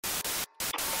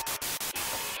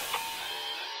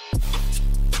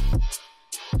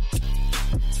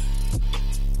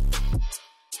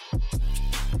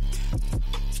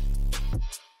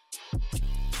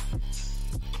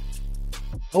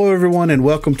Hello, everyone, and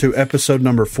welcome to episode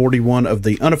number 41 of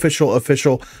the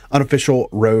unofficial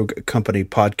Rogue Company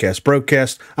podcast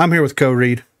broadcast. I'm here with Co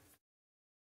Reed.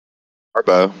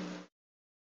 Arbo.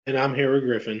 And I'm here with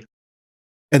Griffin.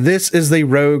 And this is the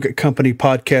Rogue Company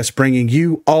podcast, bringing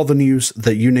you all the news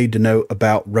that you need to know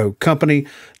about Rogue Company.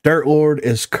 Dirt Lord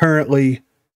is currently,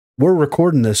 we're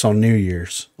recording this on New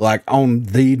Year's, like on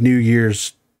the New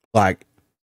Year's, like,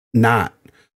 night.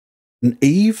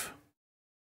 Eve?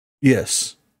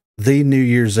 Yes. The New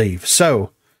Year's Eve.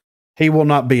 So he will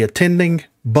not be attending,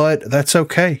 but that's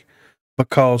okay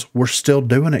because we're still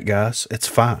doing it, guys. It's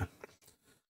fine.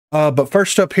 But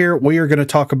first up here, we are going to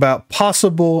talk about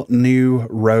possible new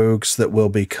rogues that will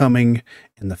be coming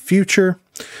in the future.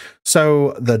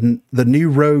 So the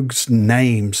new rogues'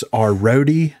 names are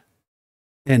Rhodey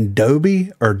and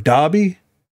Dobby or Dobby.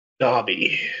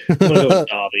 Dobby. I'm going to go with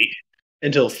Dobby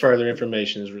until further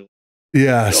information is released.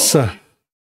 Yes.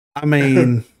 I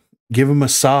mean, give him a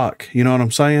sock. You know what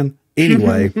I'm saying?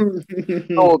 Anyway.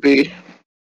 Dobby.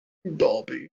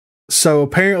 So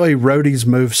apparently Rhodey's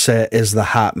moveset is the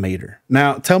hot meter.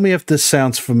 Now, tell me if this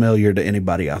sounds familiar to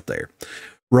anybody out there.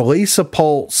 Release a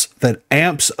pulse that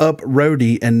amps up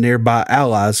Rhodey and nearby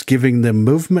allies, giving them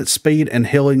movement speed and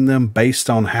healing them based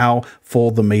on how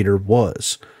full the meter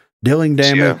was. Dealing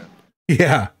damage.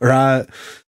 Yeah, right.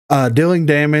 Dealing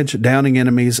damage, downing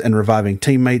enemies, and reviving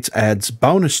teammates adds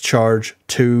bonus charge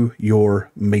to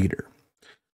your meter.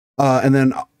 And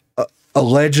then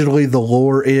allegedly the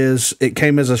lore is it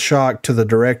came as a shock to the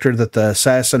director that the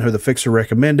assassin who the fixer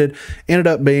recommended ended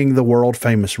up being the world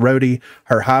famous Rhodey.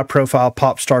 Her high profile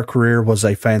pop star career was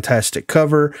a fantastic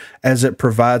cover as it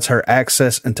provides her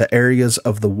access into areas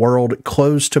of the world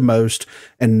closed to most,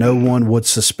 and no one would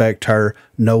suspect her,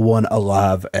 no one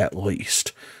alive at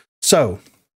least. So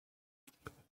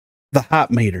the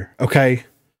hot meter, okay?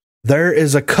 There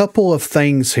is a couple of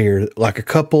things here, like a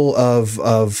couple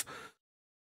of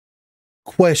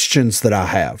questions that I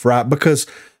have, right? Because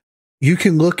you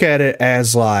can look at it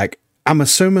as like, I'm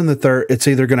assuming that it's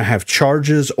either going to have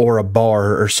charges or a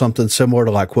bar or something similar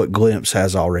to like what Glimpse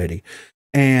has already.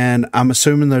 And I'm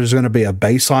assuming there's going to be a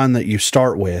baseline that you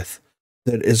start with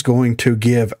that is going to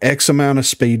give X amount of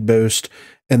speed boost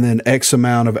and then X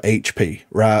amount of HP,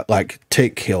 right? Like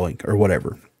tick healing or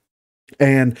whatever.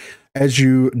 And as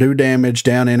you do damage,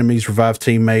 down enemies, revive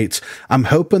teammates, I'm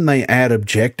hoping they add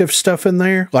objective stuff in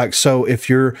there. Like, so if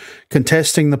you're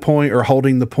contesting the point or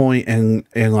holding the point and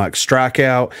like strike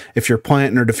out, if you're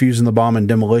planting or defusing the bomb in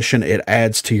demolition, it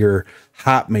adds to your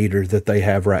hot meter that they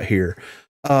have right here.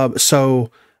 So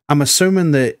I'm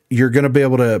assuming that you're going to be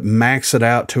able to max it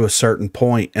out to a certain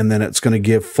point, and then it's going to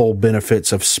give full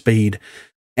benefits of speed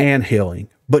and healing.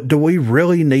 But do we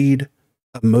really need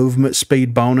a movement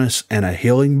speed bonus and a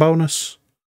healing bonus,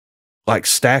 like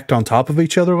stacked on top of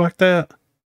each other like that?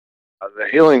 The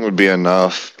healing would be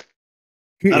enough.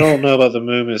 I don't know about the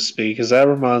movement speed because that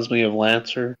reminds me of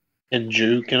Lancer and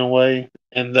Juke in a way,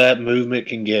 and that movement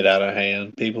can get out of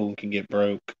hand. People can get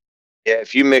broke. Yeah,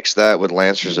 if you mix that with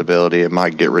Lancer's ability, it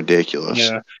might get ridiculous.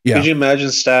 Yeah. Could you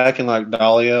imagine stacking like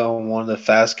Dahlia on one of the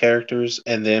fast characters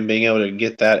and then being able to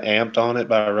get that amped on it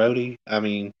by Rhodey? I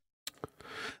mean,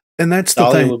 and that's the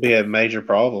Dahlia thing. would be a major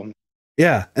problem.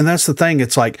 Yeah, and that's the thing.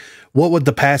 It's like, what would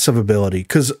the passive ability?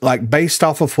 Because, like, based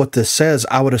off of what this says,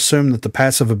 I would assume that the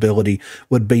passive ability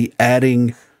would be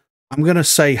adding, I'm going to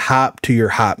say, hype to your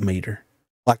hype meter.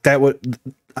 Like, that would,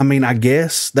 I mean, I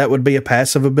guess that would be a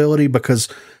passive ability because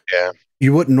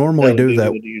you wouldn't normally do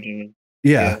that.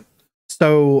 Yeah.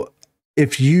 So,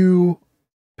 if you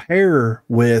pair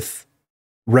with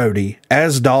Rhodey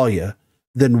as Dahlia,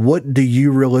 then what do you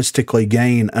realistically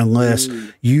gain unless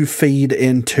you feed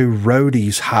into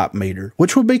Rhodey's hype meter,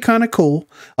 which would be kind of cool.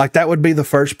 Like that would be the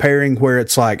first pairing where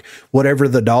it's like whatever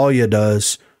the Dahlia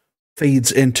does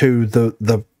feeds into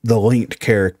the linked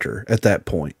character at that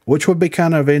point, which would be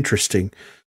kind of interesting.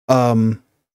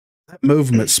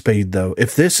 Movement speed though,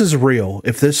 if this is a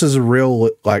real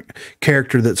like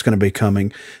character that's going to be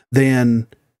coming, then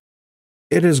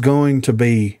it is going to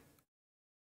be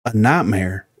a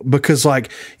nightmare. Because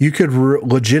like you could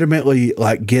legitimately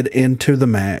like get into the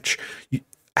match,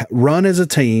 run as a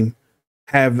team,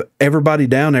 have everybody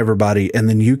down everybody, and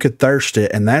then you could thirst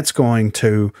it, and that's going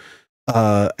to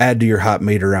add to your hype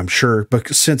meter, I'm sure.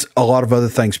 Because since a lot of other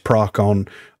things proc on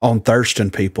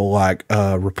thirsting people, like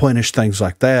replenish things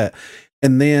like that,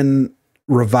 and then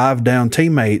revive down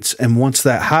teammates, and once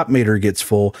that hype meter gets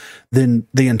full, then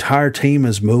the entire team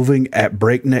is moving at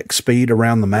breakneck speed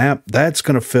around the map. That's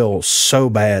going to feel so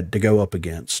bad to go up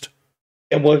against.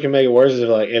 And what can make it worse is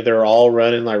if they're all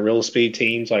running like real speed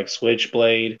teams like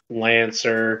Switchblade,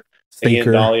 Lancer, Again,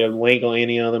 Seeker, Dahlia, Link on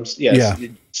any of them. Yes, Yeah.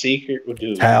 Seeker would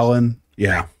do it. Talon.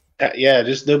 Yeah. Yeah,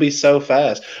 just they'll be so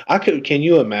fast. Can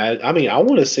you imagine? I mean, I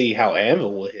want to see how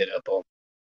Anvil will hit up on.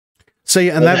 See,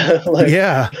 and that, Like-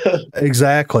 yeah,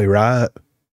 exactly, right?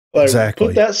 Like, Exactly.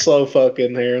 put that slow fuck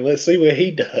in there and let's see what he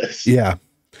does. Yeah.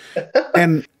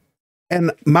 And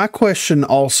my question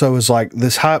also is like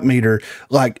this hype meter,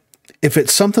 like if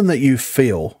it's something that you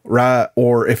feel, right?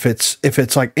 Or if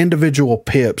it's like individual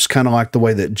pips, kind of like the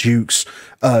way that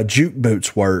juke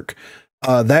boots work,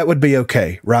 that would be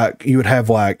okay, right? You would have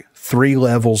like 3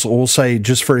 levels. We'll say,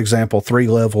 just for example, 3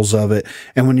 levels of it.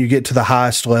 And when you get to the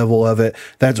highest level of it,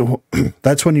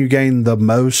 that's when you gain the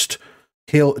most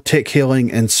tick healing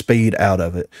and speed out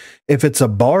of it. If it's a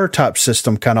bar type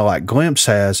system, kind of like Glimpse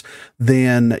has,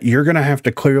 then you're going to have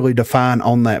to clearly define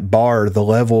on that bar the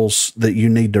levels that you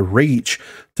need to reach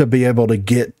to be able to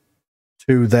get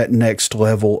to that next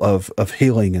level of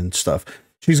healing and stuff.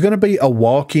 She's going to be a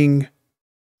walking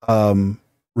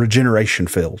regeneration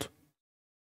field,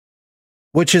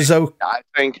 which is okay.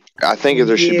 I think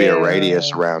there should be a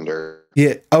radius around her.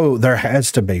 Yeah. Oh, there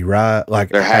has to be, right?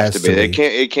 Like there has to be.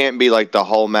 It can't be like the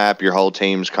whole map. Your whole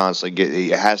team's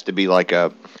constantly it has to be like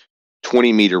a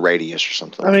 20-meter radius or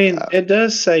something. I mean, it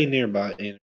does say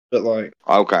nearby, but like,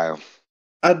 okay.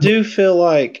 I do feel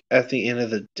like at the end of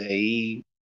the day,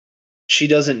 she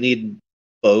doesn't need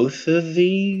both of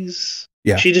these.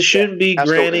 Yeah. She just shouldn't be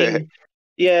granting.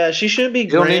 Yeah, she shouldn't be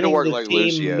granting the like team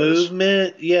Lucio's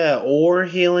movement. Yeah, or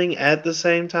healing at the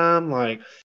same time. Like,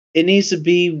 it needs to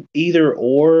be either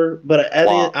or. But at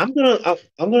the end,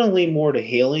 I'm gonna lean more to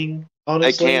healing.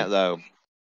 Honestly, they can't though.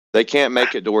 They can't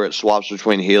make it to where it swaps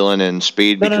between healing and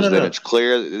speed because then it's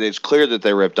clear that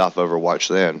they ripped off Overwatch.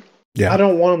 Then yeah, I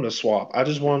don't want them to swap. I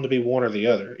just want them to be one or the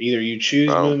other. Either you choose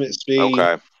movement speed. Mm-hmm.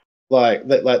 Okay. Like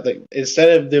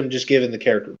instead of them just giving the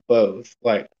character both,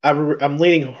 like I'm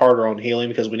leaning harder on healing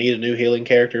because we need a new healing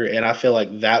character, and I feel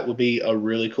like that would be a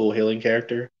really cool healing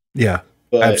character. Yeah,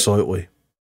 but absolutely.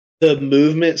 The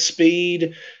movement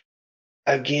speed,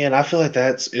 again, I feel like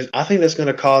I think that's going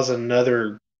to cause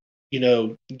another,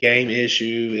 game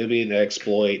issue. It'll be an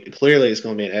exploit. Clearly, it's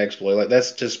going to be an exploit. Like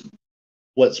that's just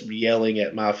what's yelling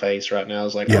at my face right now.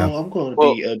 Is like, oh, I'm going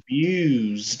to be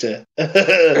abused.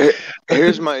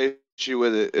 Here's my issue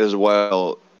with it as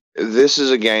well. This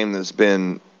is a game that's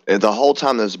been the whole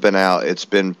time that's been out. It's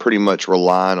been pretty much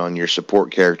relying on your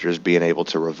support characters being able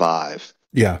to revive.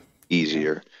 Yeah,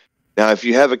 easier. Now, if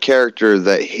you have a character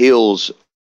that heals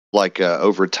like a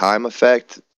over time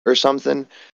effect or something,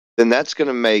 then that's going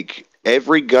to make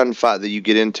every gunfight that you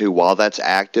get into while that's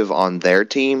active on their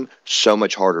team so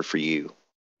much harder for you.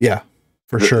 Yeah,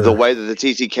 for sure. The way that the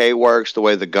TTK works, the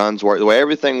way the guns work, the way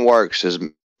everything works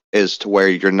is to where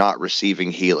you're not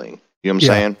receiving healing. You know what I'm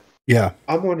saying? Yeah.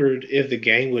 I wondered if the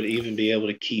game would even be able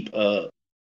to keep up.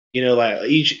 Like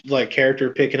each character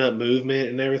picking up movement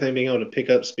and everything, being able to pick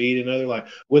up speed and other, like,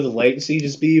 would the latency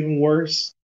just be even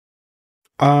worse?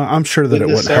 I'm sure that it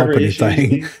wouldn't help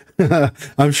anything.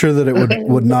 I'm sure that it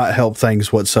would not help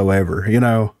things whatsoever,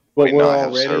 But we not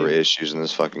have server issues in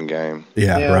this fucking game.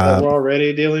 Yeah, right. That we're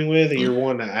already dealing with, and you're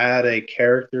wanting to add a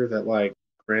character that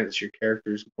grants your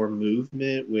characters more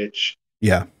movement, which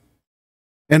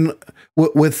and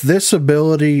with this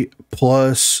ability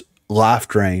plus life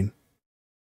drain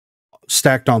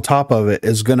stacked on top of it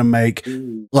is going to make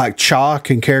like Chalk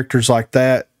and characters like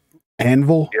that,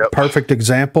 Anvil, perfect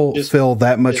example, feel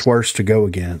that much worse to go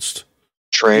against.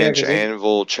 Trench,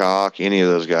 Anvil, Chalk, any of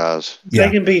those guys. They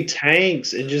can be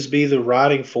tanks and just be the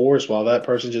riding force while that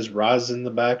person just rises in the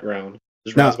background,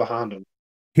 just rides behind them.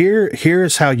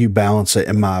 Here's how you balance it,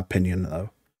 in my opinion, though.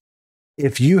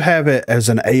 If you have it as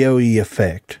an AoE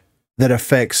effect that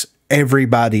affects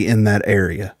everybody in that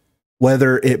area,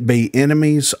 whether it be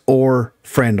enemies or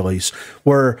friendlies,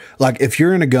 where like if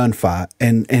you're in a gunfight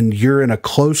and you're in a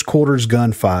close quarters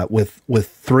gunfight with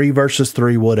 3 versus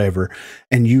 3, whatever,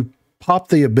 and you pop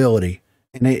the ability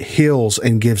and it heals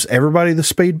and gives everybody the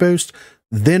speed boost,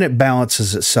 then it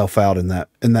balances itself out in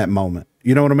that moment.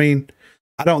 You know what I mean?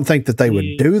 I don't think that they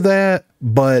would do that,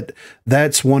 but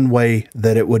that's one way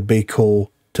that it would be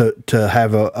cool to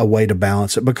have a way to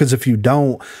balance it, because if you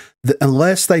don't,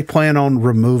 unless they plan on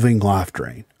removing life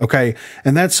drain. Okay.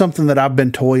 And that's something that I've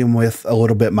been toying with a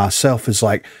little bit myself, is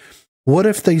like, what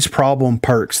if these problem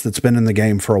perks that's been in the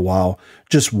game for a while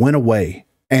just went away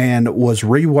and was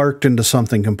reworked into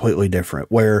something completely different,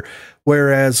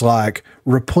 whereas like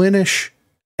replenish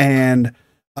and,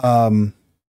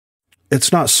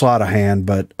 it's not sleight of hand,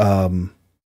 but,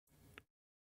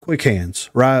 quick hands,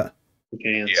 right? Quick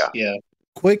hands. Yeah.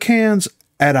 Quick hands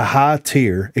at a high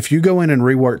tier, if you go in and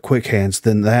rework quick hands,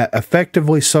 then that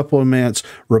effectively supplements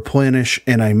replenish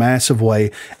in a massive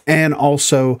way and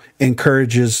also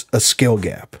encourages a skill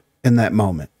gap in that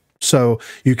moment. So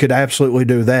you could absolutely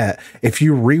do that. If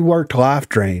you reworked Life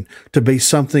Drain to be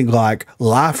something like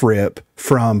Life Rip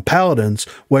from Paladins,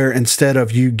 where instead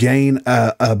of you gain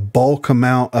a bulk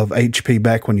amount of HP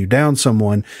back when you down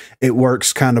someone, it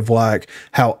works kind of like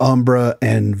how Umbra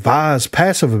and Vi's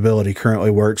passive ability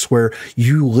currently works, where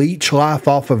you leech life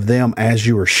off of them as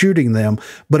you are shooting them,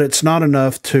 but it's not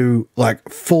enough to like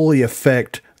fully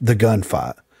affect the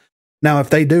gunfight. Now,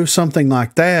 if they do something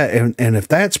like that, and if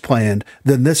that's planned,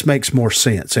 then this makes more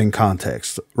sense in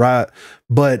context, right?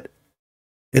 But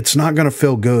it's not going to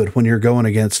feel good when you're going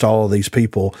against all of these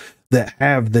people that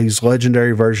have these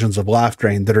legendary versions of Life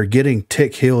Drain that are getting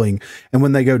tick healing. And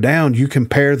when they go down, you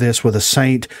compare this with a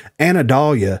Saint and a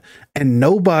Dahlia, and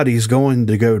nobody's going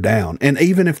to go down. And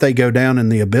even if they go down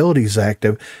and the ability's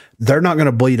active, they're not going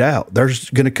to bleed out. They're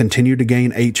just going to continue to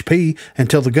gain HP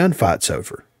until the gunfight's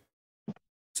over.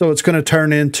 So it's going to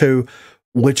turn into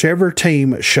whichever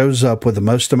team shows up with the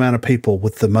most amount of people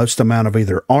with the most amount of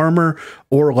either armor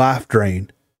or life drain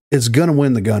is going to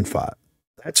win the gunfight.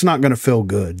 That's not going to feel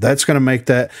good. That's going to make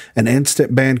that an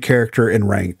instant banned character in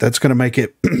ranked. That's going to make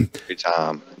it every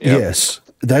time. Yep. Yes,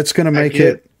 that's going to make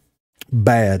it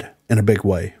bad in a big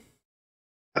way.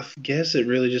 I guess it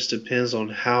really just depends on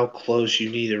how close you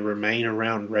need to remain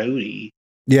around Rhodey.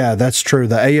 Yeah, that's true.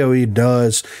 The AoE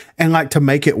does. And like to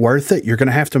make it worth it, you're going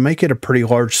to have to make it a pretty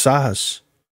large size.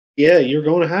 Yeah, you're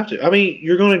going to have to. I mean,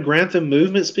 you're going to grant them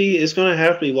movement speed. It's going to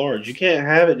have to be large. You can't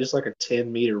have it just like a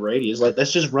 10-meter radius. Like,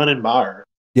 that's just running by her.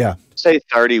 Yeah. Say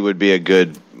 30 would be a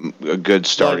good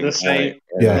starting like point.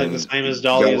 Yeah. Like the same as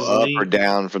Dahlia's Go up or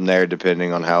down from there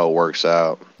depending on how it works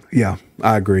out. Yeah,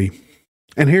 I agree.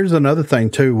 And here's another thing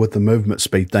too with the movement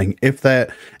speed thing. If that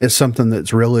is something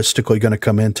that's realistically going to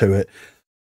come into it,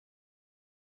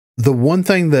 the one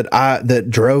thing that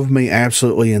drove me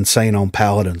absolutely insane on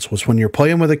Paladins was when you're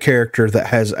playing with a character that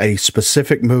has a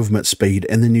specific movement speed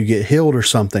and then you get healed or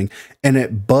something and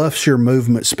it buffs your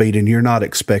movement speed and you're not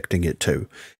expecting it to.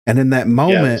 And in that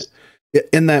moment,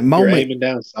 you're aiming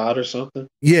down side or something.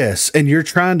 Yes. And you're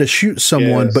trying to shoot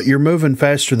someone, but you're moving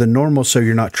faster than normal. So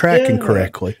you're not tracking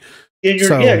correctly. And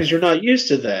because you're not used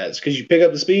to that. It's because you pick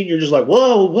up the speed and you're just like,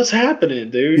 whoa, what's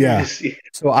happening, dude? Yeah.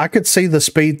 So I could see the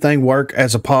speed thing work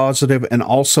as a positive and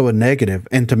also a negative.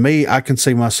 And to me, I can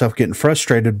see myself getting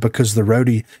frustrated because the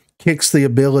roadie kicks the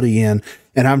ability in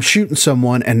and I'm shooting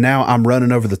someone and now I'm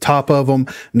running over the top of them.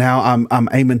 Now I'm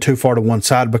aiming too far to one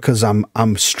side because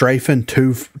I'm strafing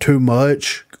too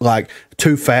much, like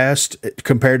too fast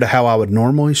compared to how I would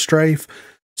normally strafe.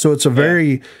 So it's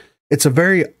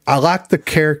I like the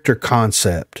character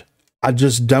concept. I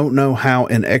just don't know how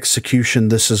in execution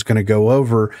this is going to go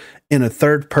over in a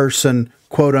third person,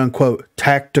 quote unquote,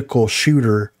 tactical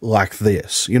shooter like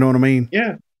this. You know what I mean?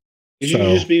 Yeah.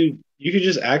 You could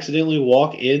just accidentally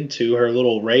walk into her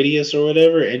little radius or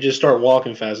whatever and just start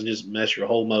walking fast and just mess your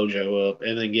whole mojo up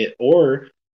and then get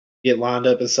lined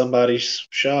up in somebody's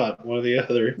shot, one or the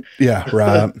other. Yeah,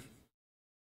 right.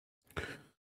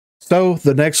 So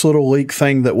the next little leak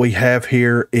thing that we have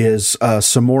here is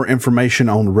some more information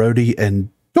on Rhodey and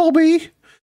Dolby.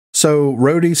 So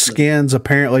Rhodey's skins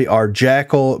apparently are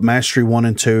Jackal, Mastery 1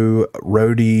 and 2,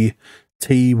 Rhodey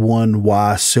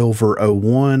T1Y Silver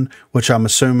 01, which I'm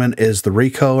assuming is the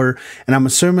recolor. And I'm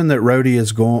assuming that Rhodey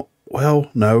is going,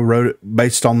 Rhodey,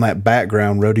 based on that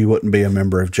background, Rhodey wouldn't be a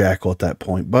member of Jackal at that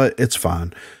point, but it's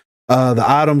fine. The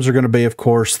items are going to be, of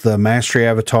course, the Mastery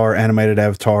Avatar, Animated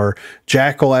Avatar,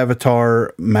 Jackal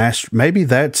Avatar, maybe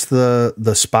that's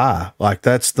the spy. Like,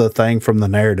 that's the thing from the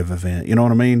narrative event. You know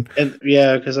what I mean? And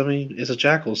yeah, because, I mean, it's a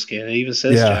Jackal skin. It even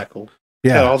says Jackal.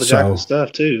 Yeah. Got all the Jackal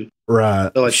stuff, too.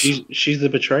 Right. So, like, she's the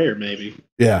betrayer, maybe.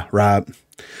 Yeah, right.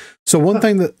 So one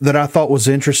thing that I thought was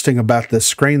interesting about this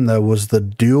screen, though, was the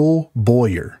dual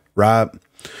Boyer, right?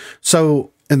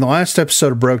 So in the last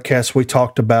episode of Broadcast, we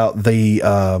talked about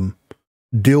the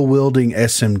dual wielding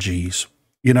SMGs.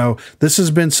 You know, this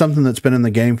has been something that's been in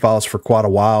the game files for quite a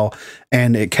while,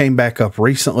 and it came back up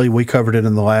recently. We covered it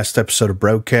in the last episode of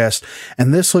Broadcast,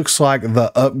 and this looks like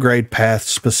the upgrade path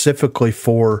specifically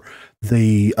for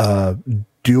the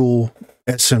dual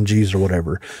SMGs or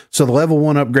whatever. So the level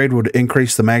 1 upgrade would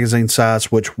increase the magazine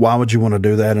size, which why would you want to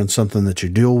do that in something that you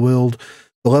dual wield?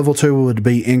 Level 2 would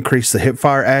be increase the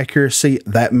hipfire accuracy.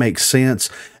 That makes sense.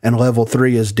 And level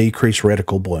 3 is decrease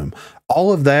reticle bloom.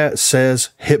 All of that says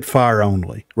hipfire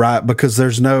only, right? Because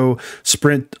there's no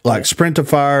sprint, like sprint to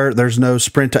fire. There's no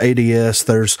sprint to ADS.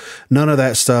 There's none of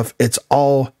that stuff. It's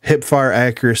all hipfire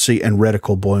accuracy and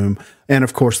reticle bloom. And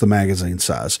of course the magazine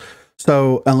size.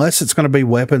 So unless it's going to be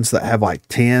weapons that have like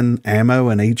 10 ammo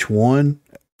in each one,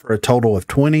 for a total of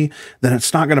 20, then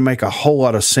it's not going to make a whole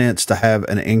lot of sense to have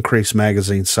an increased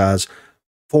magazine size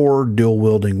for dual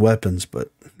wielding weapons. But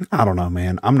I don't know,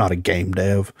 man. I'm not a game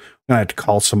dev. I'm going to have to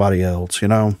call somebody else, you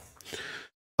know?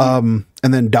 And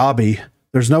then Dobby,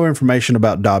 there's no information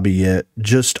about Dobby yet,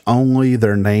 just only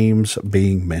their names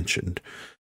being mentioned.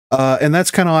 And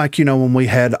that's kind of like, you know, when we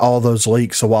had all those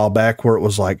leaks a while back where it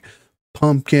was like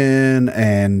Pumpkin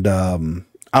and,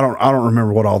 I don't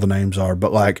remember what all the names are,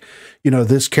 but like, you know,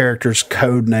 this character's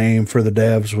code name for the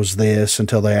devs was this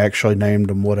until they actually named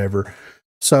them whatever.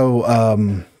 So,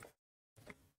 I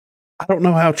don't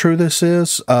know how true this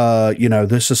is. You know,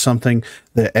 this is something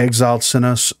that Exiled sent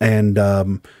us and,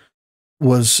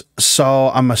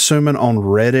 saw, I'm assuming on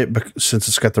Reddit, since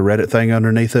it's got the Reddit thing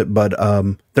underneath it, but,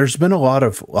 there's been a lot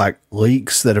of like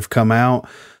leaks that have come out,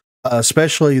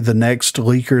 especially the next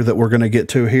leaker that we're going to get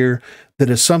to here, that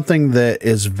is something that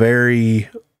is very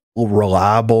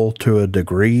reliable to a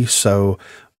degree. So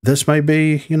this may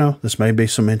be, you know, this may be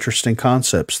some interesting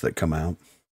concepts that come out.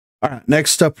 All right.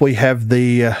 Next up, we have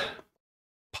the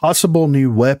possible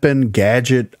new weapon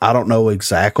gadget. I don't know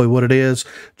exactly what it is.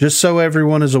 Just so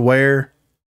everyone is aware,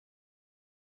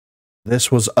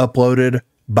 this was uploaded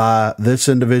by this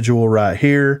individual right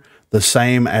here, the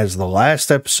same as the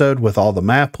last episode with all the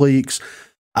map leaks.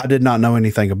 I did not know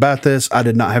anything about this. I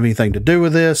did not have anything to do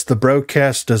with this. The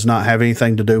broadcast does not have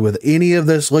anything to do with any of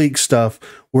this leak stuff.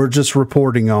 We're just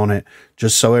reporting on it,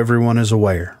 just so everyone is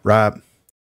aware, right?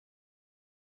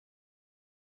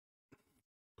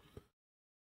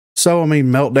 So, I mean,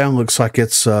 Meltdown looks like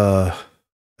it's an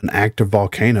active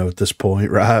volcano at this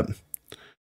point, right?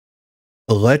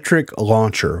 Electric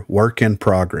launcher, work in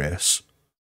progress.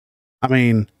 I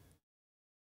mean,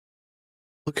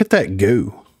 look at that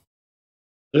goo.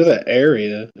 Look at that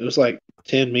area. It was like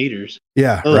 10 meters.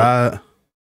 Yeah, right.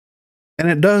 And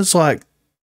it does like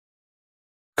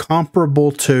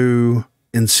comparable to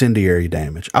incendiary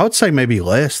damage. I would say maybe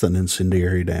less than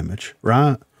incendiary damage,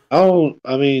 right? Oh,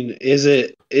 I mean, is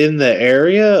it in the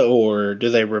area or do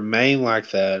they remain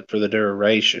like that for the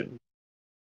duration?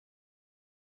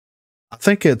 I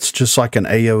think it's just like an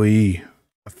AoE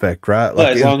effect, right?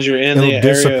 Like as long as you're in the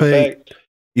area effect?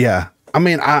 Yeah. I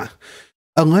mean,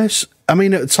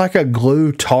 it's like a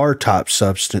glue tar type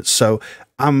substance. So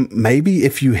maybe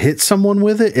if you hit someone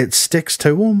with it, it sticks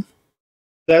to them.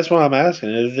 That's why I'm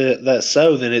asking. If that's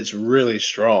so, then it's really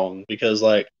strong because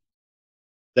like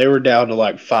they were down to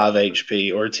like 5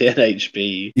 HP or 10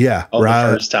 HP on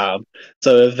the first time.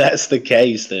 So if that's the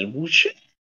case, then whoosh.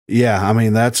 Yeah, I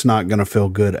mean, that's not going to feel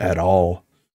good at all.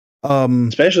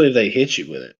 Especially if they hit you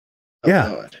with it. Oh, yeah.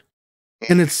 God.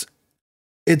 And it's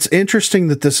interesting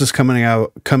that this is coming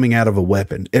out of a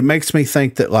weapon. It makes me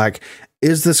think that like,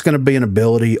 is this going to be an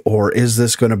ability or is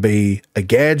this going to be a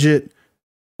gadget?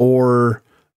 Or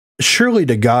surely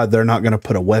to God, they're not going to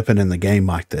put a weapon in the game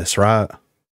like this, right?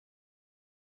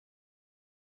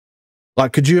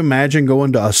 Like, could you imagine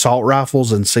going to assault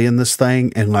rifles and seeing this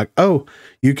thing and like, oh,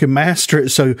 you can master it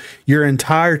so your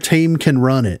entire team can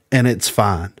run it and it's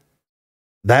fine.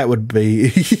 That would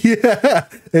be, yeah,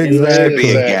 exactly. It would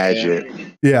be a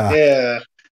gadget. Yeah. Yeah,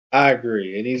 I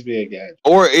agree. It needs to be a gadget.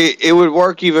 Or it would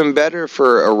work even better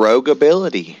for a rogue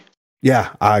ability.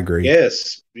 Yeah, I agree.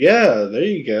 Yes. Yeah, there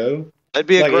you go. That'd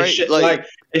be a great, like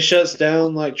it shuts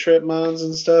down like trip mines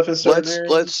and stuff in certain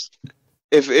areas.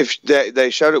 If they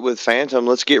showed it with Phantom,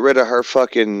 let's get rid of her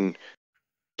fucking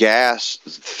gas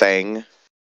thing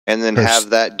and then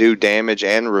have that do damage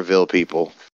and reveal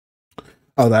people.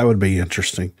 Oh, that would be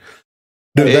interesting.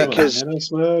 Because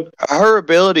her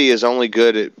ability is only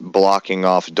good at blocking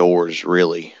off doors,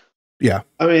 really. Yeah.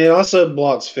 I mean, it also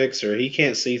blocks Fixer. He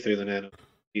can't see through the nano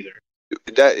either.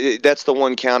 That's the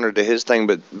one counter to his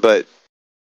thing, but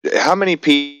how many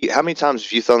times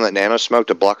have you thrown that nano smoke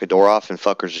to block a door off and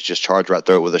fuckers just charge right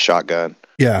through it with a shotgun?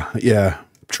 Yeah,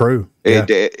 true.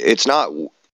 It's not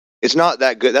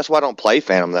that good. That's why I don't play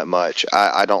Phantom that much.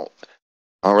 I don't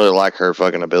really like her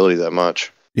fucking ability that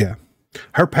much. Yeah,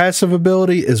 her passive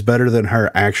ability is better than her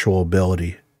actual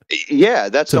ability. Yeah,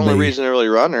 that's the only reason to really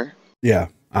run her. Yeah,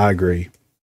 I agree.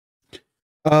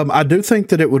 I do think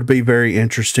that it would be very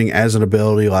interesting as an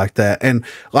ability like that, and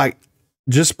like.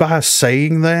 Just by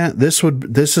saying that, this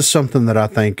is something that I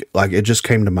think like it just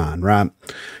came to mind, right?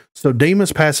 So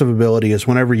Demon's passive ability is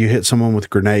whenever you hit someone with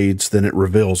grenades, then it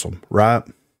reveals them, right?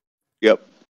 Yep.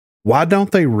 Why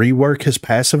don't they rework his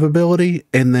passive ability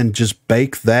and then just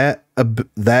bake that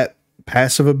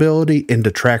passive ability into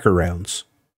tracker rounds?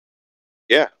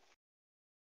 Yeah.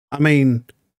 I mean,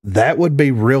 that would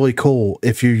be really cool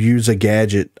if you use a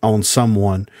gadget on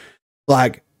someone,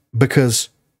 like, because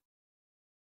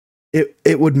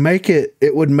it would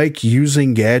make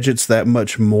using gadgets that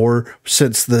much more,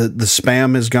 since the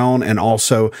spam is gone and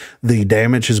also the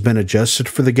damage has been adjusted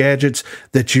for the gadgets,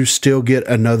 that you still get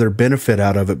another benefit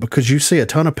out of it, because you see a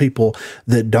ton of people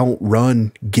that don't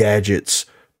run gadgets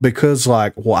because,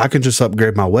 like, well, I can just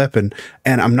upgrade my weapon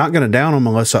and I'm not going to down them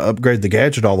unless I upgrade the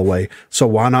gadget all the way. So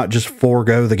why not just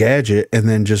forego the gadget and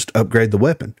then just upgrade the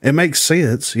weapon? It makes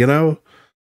sense, you know?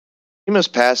 Demon's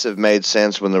passive made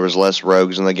sense when there was less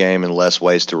rogues in the game and less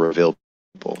ways to reveal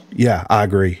people. Yeah, I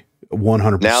agree.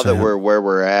 100%. Now that we're where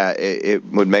we're at, it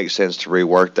would make sense to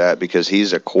rework that, because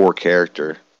he's a core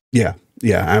character. Yeah,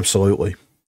 absolutely.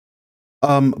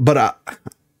 But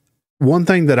one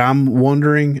thing that I'm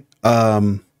wondering,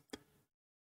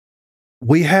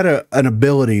 we had an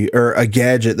ability or a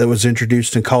gadget that was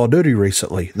introduced in Call of Duty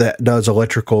recently that does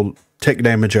electrical tick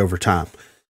damage over time.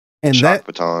 And Shock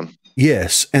baton.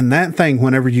 Yes, and that thing,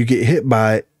 whenever you get hit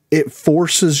by it, it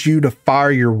forces you to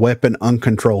fire your weapon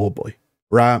uncontrollably,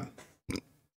 right?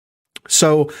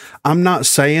 So I'm not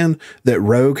saying that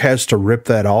Rogue has to rip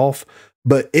that off,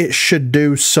 but it should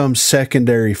do some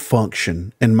secondary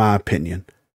function, in my opinion.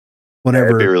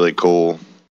 That'd be really cool.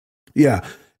 Yeah.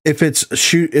 If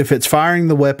it's firing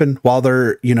the weapon while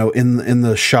they're, in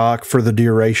the shock for the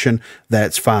duration,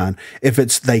 that's fine. If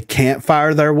they can't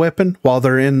fire their weapon while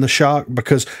they're in the shock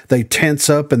because they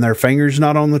tense up and their finger's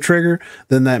not on the trigger,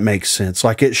 then that makes sense.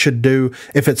 Like, it should do,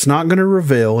 if it's not going to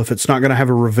reveal, if it's not going to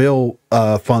have a reveal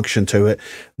function to it,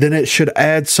 then it should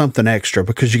add something extra,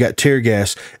 because you got tear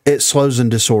gas, it slows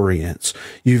and disorients.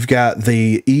 You've got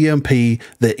the EMP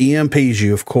that EMPs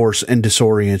you, of course, and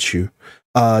disorients you.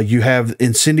 You have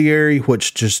incendiary,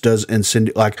 which just does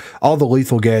like all the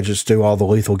lethal gadgets do all the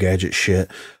lethal gadget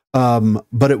shit.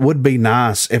 But it would be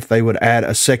nice if they would add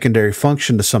a secondary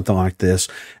function to something like this.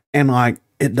 And like,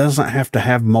 it doesn't have to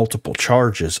have multiple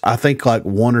charges. I think like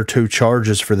 1 or 2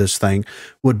 charges for this thing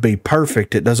would be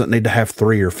perfect. It doesn't need to have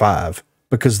 3 or 5,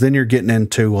 because then you're getting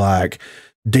into like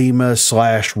Dema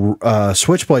 /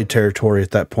 Switchblade territory at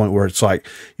that point, where it's like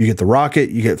you get the rocket,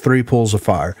 you get 3 pulls of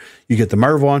fire, you get the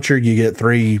MIRV launcher, you get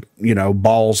 3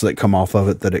 balls that come off of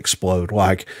it that explode.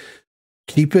 Like,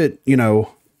 keep it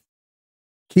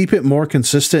more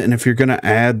consistent, and if you're going to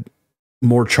add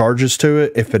more charges to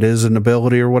it, if it is an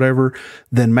ability or whatever,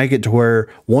 then make it to where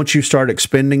once you start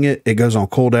expending it, it goes on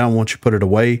cooldown once you put it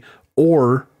away,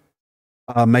 or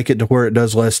make it to where it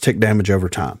does less tick damage over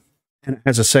time. And it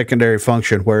has a secondary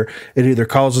function where it either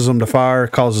causes them to fire,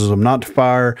 causes them not to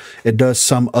fire. It does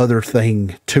some other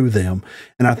thing to them.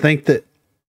 And I think that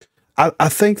I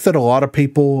think that a lot of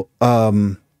people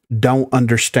don't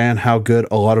understand how good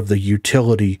a lot of the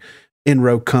utility in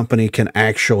Rogue Company can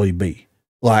actually be.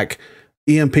 Like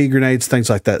EMP grenades,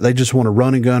 things like that. They just want to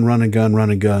run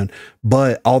and gun.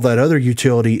 But all that other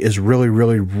utility is really,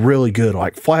 really, really good.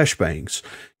 Like flashbangs.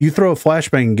 You throw a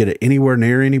flashbang and get it anywhere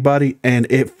near anybody, and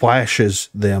it flashes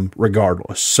them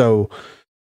regardless. So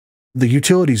the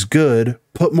utility's good.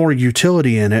 Put more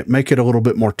utility in it. Make it a little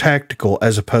bit more tactical,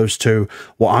 as opposed to,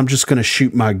 well, I'm just going to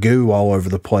shoot my goo all over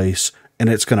the place, and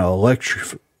it's going to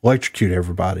electrocute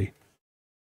everybody.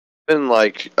 Been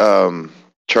like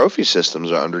trophy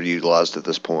systems are underutilized at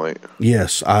this point.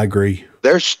 Yes, I agree.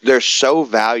 They're so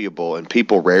valuable, and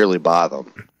people rarely buy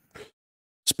them.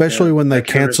 Especially when they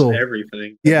cancel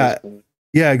everything. Yeah,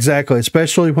 exactly.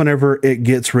 Especially whenever it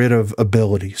gets rid of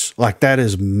abilities. Like, that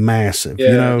is massive.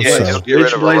 Yeah, get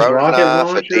rid of a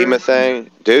rocket knife, a Dema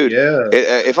thing. Dude,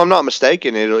 if I'm not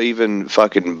mistaken, it'll even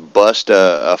fucking bust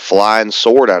a flying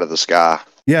sword out of the sky.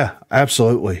 Yeah,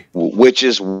 absolutely. Which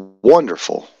is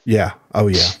wonderful. Yeah. Oh,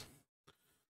 yeah.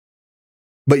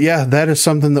 But yeah, that is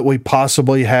something that we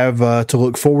possibly have to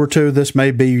look forward to. This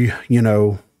may be,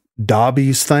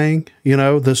 Dobby's thing.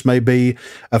 This may be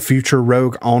a future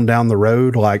Rogue on down the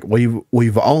road. Like,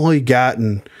 we've only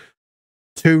gotten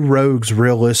 2 Rogues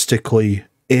realistically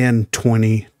in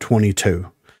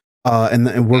 2022. And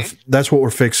that's what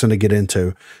we're fixing to get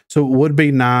into. So it would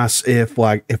be nice if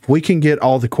we can get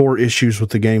all the core issues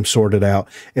with the game sorted out,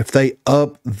 if they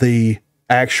up the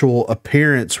actual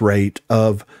appearance rate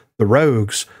of the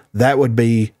Rogues, that would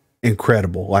be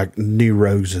incredible. Like, new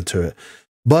Rogues into it.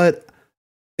 But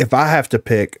if I have to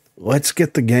pick, let's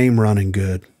get the game running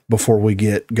good, before we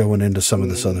get going into some of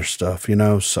this other stuff, you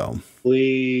know? So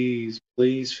please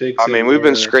fix it. I mean, we've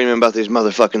been screaming about these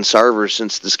motherfucking servers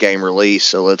since this game released,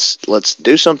 so let's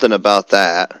do something about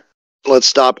that. Let's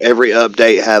stop every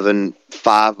update having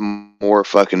 5 more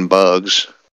fucking bugs.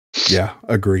 Yeah,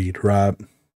 agreed, right?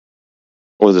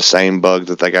 Or the same bug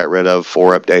that they got rid of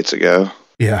 4 updates ago.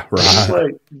 Yeah, right.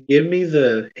 Like, give me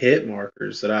the hit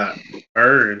markers that I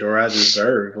earned or I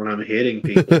deserve when I'm hitting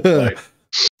people. Like,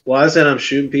 why is that I'm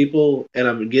shooting people and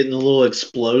I'm getting a little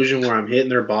explosion where I'm hitting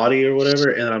their body or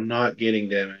whatever, and I'm not getting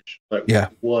damage? Like, Yeah.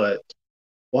 what?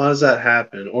 Why does that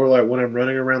happen? Or like when I'm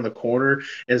running around the corner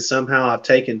and somehow I've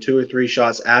taken 2 or 3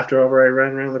 shots after I've already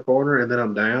run around the corner and then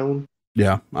I'm down?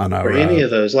 Yeah, I know. Or any of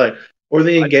those, like, or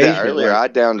the engagement. Earlier, I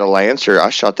downed a Lancer. I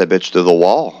shot that bitch through the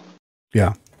wall.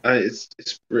 Yeah, it's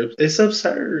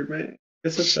absurd, man.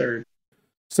 It's absurd.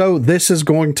 So this is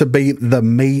going to be the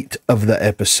meat of the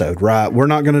episode, right? We're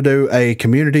not going to do a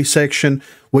community section.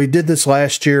 We did this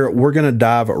last year. We're going to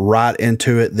dive right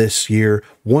into it this year,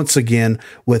 once again,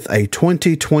 with a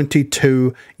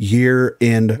 2022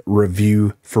 year-end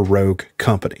review for Rogue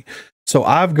Company. So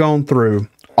I've gone through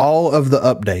all of the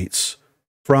updates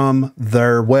from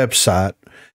their website,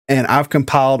 and I've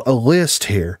compiled a list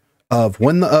here of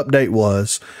when the update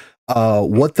was,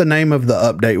 what the name of the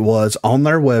update was on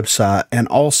their website, and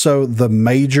also the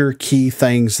major key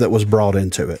things that was brought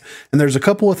into it. And there's a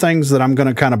couple of things that I'm going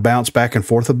to kind of bounce back and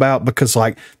forth about because,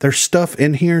 like, there's stuff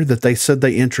in here that they said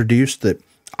they introduced that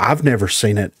I've never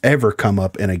seen it ever come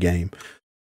up in a game.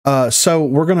 So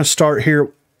we're going to start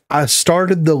here. I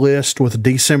started the list with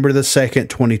December the 2nd,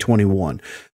 2021.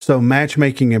 So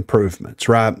matchmaking improvements,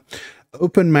 right?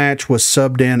 Open Match was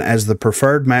subbed in as the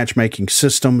preferred matchmaking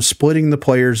system, splitting the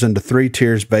players into 3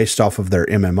 tiers based off of their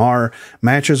MMR.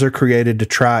 Matches are created to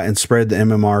try and spread the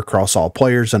MMR across all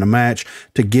players in a match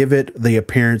to give it the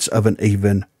appearance of an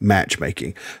even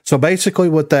matchmaking. So basically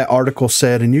what that article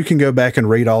said, and you can go back and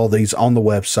read all of these on the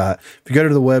website. If you go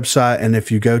to the website and if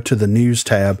you go to the news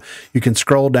tab, you can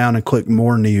scroll down and click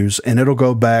more news, and it'll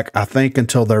go back, I think,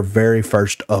 until their very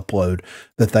first upload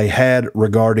that they had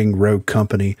regarding Rogue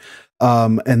Company.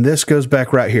 And this goes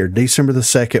back right here, December the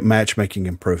 2nd, matchmaking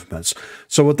improvements.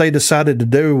 So what they decided to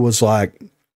do was, like,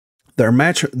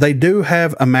 they do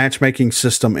have a matchmaking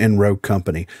system in Rogue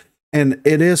Company, and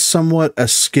it is somewhat a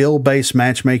skill-based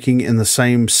matchmaking in the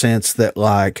same sense that,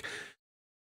 like,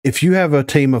 if you have a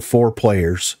team of 4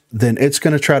 players, then it's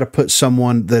going to try to put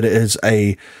someone that is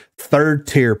a 3rd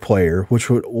tier player, which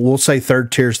we'll say 3rd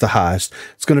tier is the highest.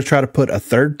 It's going to try to put a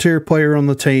 3rd tier player on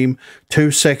the team, 2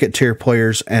 2nd tier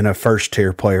players, and a 1st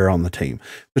tier player on the team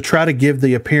to try to give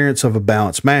the appearance of a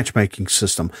balanced matchmaking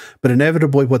system. But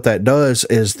inevitably what that does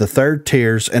is the 3rd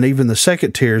tiers and even the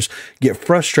 2nd tiers get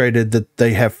frustrated that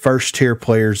they have 1st tier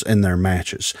players in their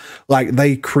matches. Like,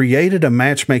 they created a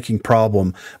matchmaking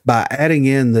problem by adding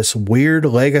in this weird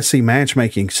legacy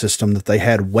matchmaking system that they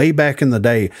had way back in the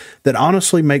day that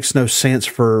honestly makes no sense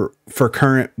for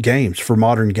current games, for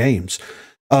modern games.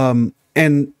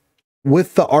 And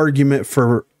with the argument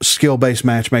for skill-based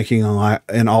matchmaking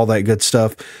and all that good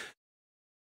stuff,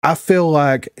 I feel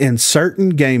like in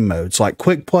certain game modes, like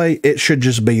quick play, it should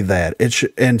just be that. It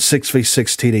should, and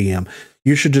 6v6 TDM,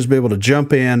 you should just be able to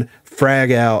jump in,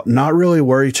 frag out, not really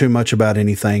worry too much about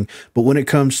anything. But when it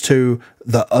comes to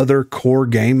the other core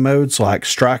game modes like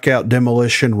strikeout,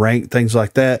 demolition, rank, things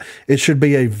like that, it should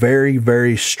be a very,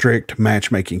 very strict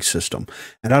matchmaking system.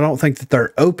 And I don't think that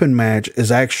their open match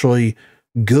is actually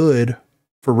good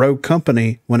for Rogue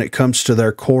Company when it comes to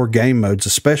their core game modes,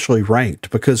 especially ranked,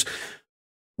 because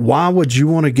why would you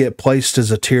want to get placed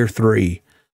as a tier 3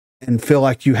 and feel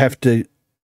like you have to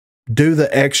do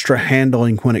the extra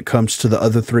handling when it comes to the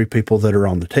other 3 people that are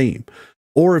on the team?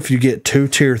 Or if you get 2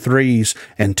 tier 3s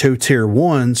and 2 tier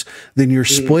 1s, then you're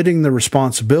splitting the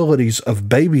responsibilities of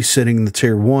babysitting the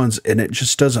tier 1s, and it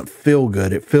just doesn't feel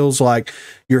good. It feels like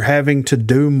you're having to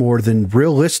do more than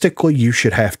realistically you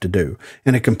should have to do.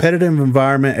 In a competitive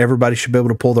environment, everybody should be able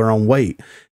to pull their own weight.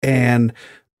 And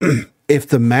if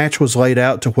the match was laid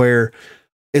out to where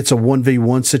it's a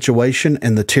 1v1 situation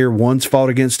and the tier 1s fought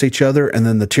against each other and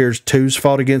then the tier 2s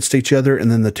fought against each other and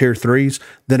then the tier 3s,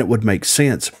 then it would make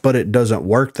sense, but it doesn't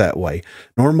work that way.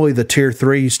 Normally the tier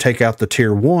 3s take out the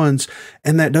tier 1s,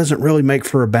 and that doesn't really make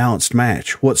for a balanced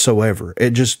match whatsoever.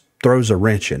 It just throws a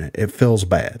wrench in it. It feels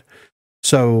bad.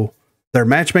 So their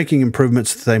matchmaking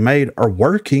improvements that they made are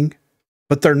working,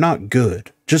 but they're not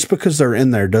good. Just because they're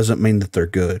in there doesn't mean that they're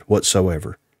good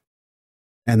whatsoever.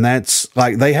 And that's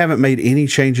like, they haven't made any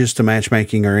changes to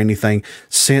matchmaking or anything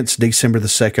since December the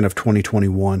 2nd of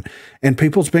 2021. And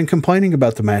people's been complaining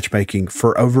about the matchmaking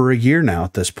for over a year now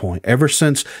at this point. Ever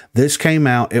since this came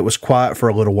out, it was quiet for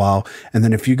a little while. And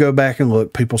then if you go back and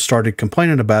look, people started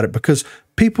complaining about it because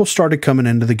people started coming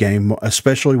into the game,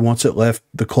 especially once it left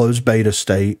the closed beta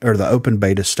state or the open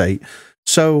beta state.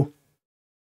 So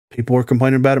people are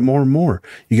complaining about it more and more.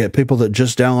 You get people that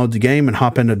just download the game and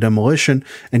hop into Demolition,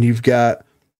 and you've got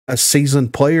a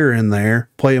seasoned player in there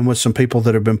playing with some people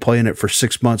that have been playing it for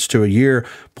 6 months to a year,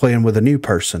 playing with a new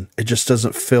person. It just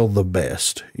doesn't feel the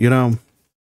best, you know?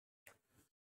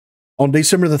 On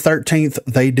December the 13th,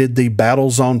 they did the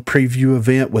Battlezone preview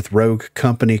event with Rogue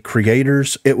Company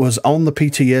creators. It was on the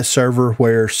PTS server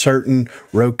where certain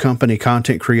Rogue Company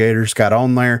content creators got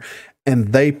on there,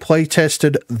 and they play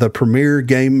tested the premier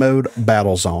game mode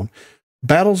Battlezone.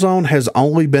 Battlezone has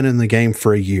only been in the game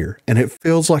for a year, and it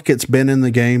feels like it's been in the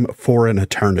game for an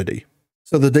eternity.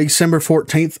 So the December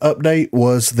 14th update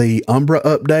was the Umbra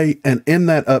update, and in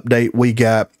that update, we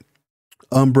got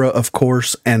Umbra, of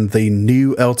course, and the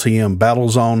new LTM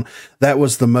Battlezone. That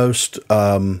was the most,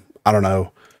 that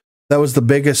was the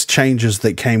biggest changes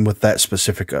that came with that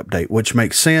specific update, which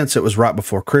makes sense. It was right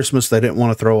before Christmas. They didn't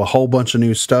want to throw a whole bunch of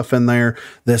new stuff in there,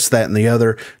 this, that, and the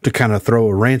other, to kind of throw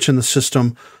a wrench in the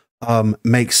system.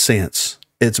 Makes sense.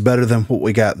 It's better than what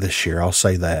we got this year. I'll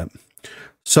say that.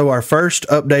 So our first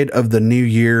update of the new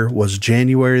year was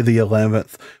January the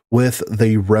 11th with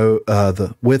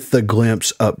the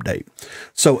Glimpse update.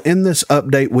 So in this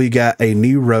update, we got a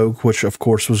new rogue, which of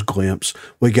course was Glimpse.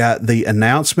 We got the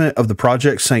announcement of the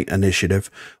Project Saint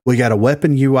initiative. We got a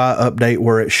weapon UI update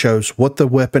where it shows what the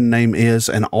weapon name is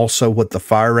and also what the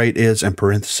fire rate is in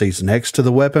parentheses next to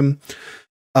the weapon.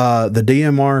 The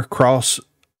DMR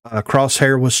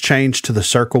crosshair was changed to the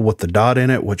circle with the dot in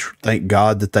it, which thank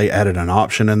God that they added an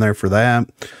option in there for that.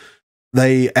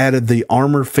 They added the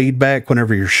armor feedback.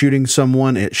 Whenever you're shooting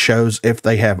someone, it shows if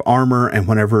they have armor and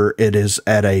whenever it is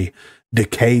at a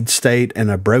decayed state and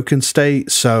a broken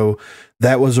state. So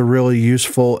that was a really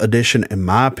useful addition in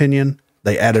my opinion.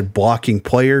 They added blocking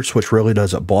players, which really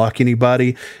doesn't block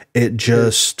anybody. It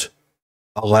just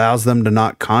allows them to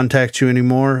not contact you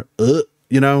anymore.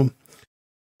 You know?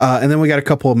 And then we got a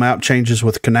couple of map changes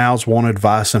with Canals, Wanted,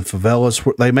 Vice, and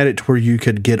Favelas. They made it to where you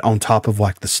could get on top of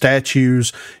like the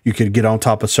statues. You could get on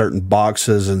top of certain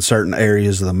boxes and certain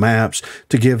areas of the maps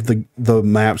to give the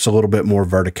maps a little bit more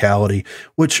verticality,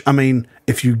 which, I mean,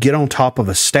 if you get on top of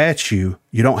a statue,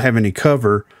 you don't have any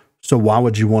cover. So why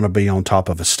would you want to be on top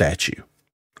of a statue?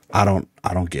 I don't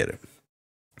get it.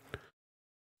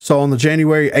 So on the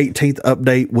January 18th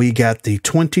update, we got the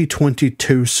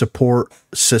 2022 support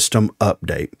system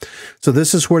update. So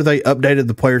this is where they updated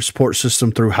the player support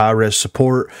system through high-res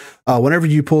support. Whenever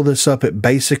you pull this up, it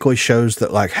basically shows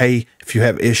that like, hey, if you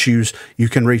have issues, you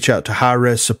can reach out to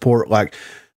high-res support. Like,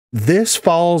 this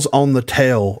falls on the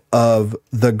tail of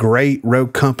the Great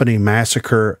Rogue Company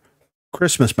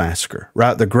Christmas Massacre,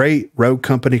 right? The Great Rogue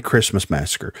Company Christmas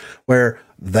Massacre, where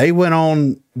they went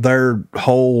on their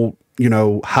whole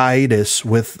hiatus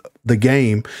with the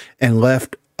game and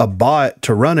left a bot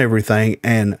to run everything,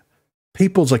 and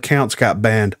people's accounts got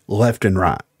banned left and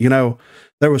right.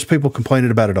 There was people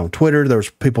complaining about it on Twitter. There was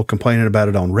people complaining about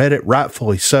it on Reddit,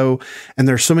 rightfully so. And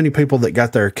there's so many people that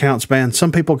got their accounts banned.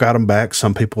 Some people got them back.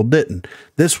 Some people didn't.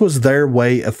 This was their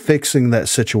way of fixing that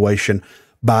situation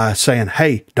by saying,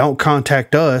 hey, don't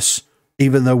contact us.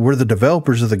 Even though we're the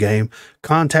developers of the game,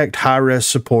 contact high-res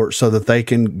support so that they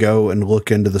can go and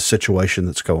look into the situation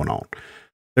that's going on.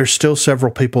 There's still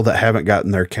several people that haven't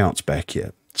gotten their accounts back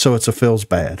yet. So it feels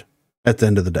bad at the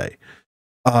end of the day.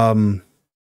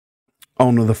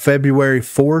 On the February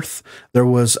 4th, there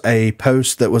was a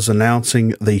post that was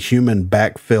announcing the human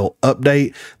backfill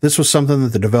update. This was something that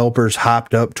the developers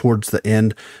hyped up towards the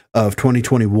end of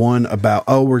 2021 about,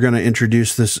 we're going to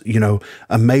introduce this,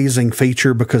 amazing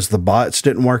feature because the bots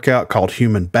didn't work out, called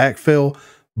human backfill.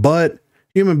 But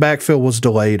human backfill was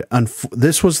delayed.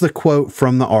 This was the quote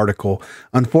from the article.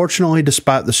 Unfortunately,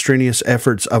 despite the strenuous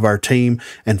efforts of our team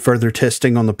and further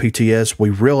testing on the PTS, we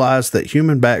realized that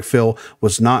human backfill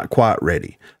was not quite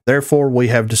ready. Therefore, we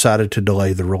have decided to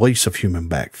delay the release of human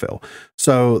backfill.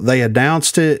 So they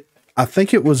announced it, I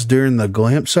think it was during the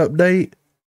Glimpse update,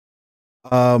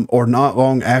 or not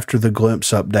long after the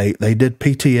Glimpse update. They did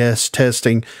PTS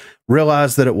testing,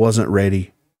 realized that it wasn't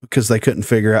ready, because they couldn't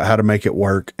figure out how to make it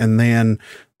work. And then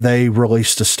they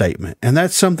released a statement. And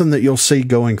that's something that you'll see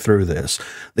going through this.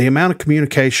 The amount of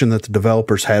communication that the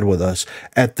developers had with us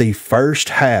at the first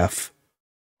half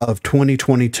of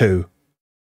 2022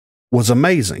 was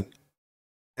amazing.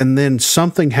 And then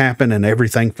something happened and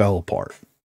everything fell apart.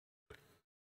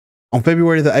 On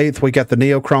February the 8th, we got the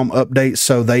Neochrome update.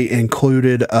 So they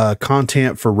included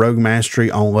content for Rogue Mastery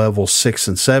on levels 6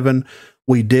 and 7.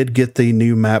 We did get the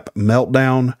new map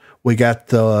Meltdown. We got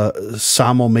the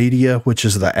Simulmedia, which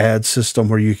is the ad system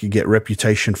where you could get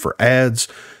reputation for ads.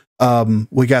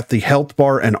 We got the health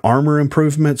bar and armor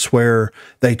improvements where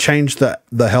they changed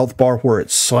the health bar where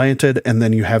it's slanted, and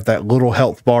then you have that little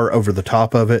health bar over the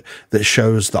top of it that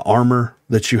shows the armor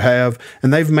that you have.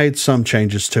 And they've made some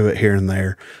changes to it here and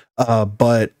there,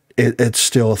 but it's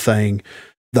still a thing.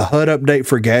 The HUD update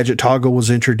for Gadget Toggle was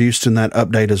introduced in that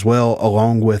update as well,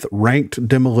 along with ranked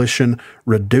demolition,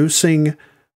 reducing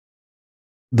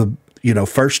the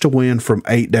first to win from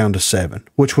 8 down to 7,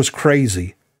 which was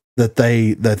crazy that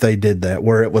they did that,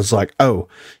 where it was like, oh,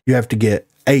 you have to get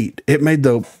 8. It made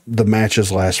the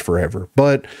matches last forever,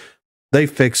 but they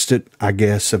fixed it, I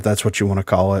guess, if that's what you want to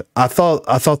call it. I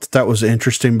thought that was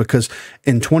interesting because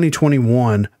in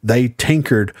 2021 they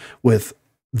tinkered with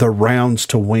the rounds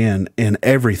to win in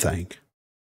everything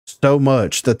so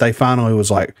much that they finally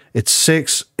was like, it's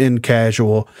 6 in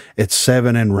casual, it's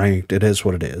 7 in ranked. It is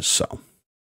what it is. So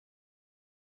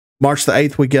March the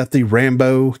 8th, we got the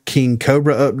Rambo King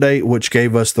Cobra update, which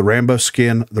gave us the Rambo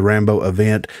skin, the Rambo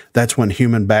event. That's when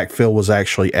human backfill was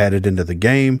actually added into the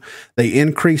game. They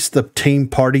increased the team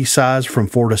party size from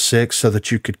 4 to 6 so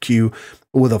that you could queue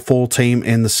with a full team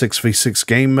in the 6v6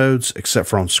 game modes, except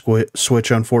for on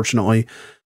Switch, unfortunately.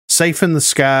 Safe in the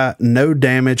sky, no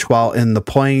damage while in the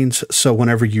planes. So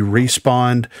whenever you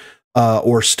respawned,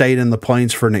 or stayed in the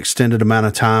plains for an extended amount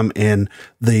of time in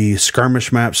the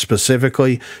skirmish map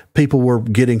specifically, people were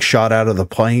getting shot out of the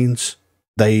planes.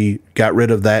 They got rid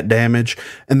of that damage.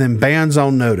 And then bans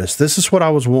on notice. This is what I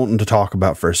was wanting to talk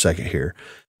about for a second here.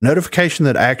 Notification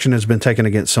that action has been taken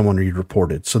against someone you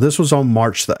reported. So this was on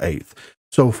March the 8th.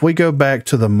 So if we go back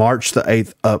to the March the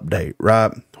 8th update,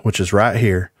 right, which is right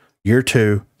here, Year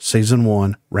 2, Season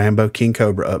 1, Rambo King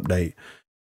Cobra update.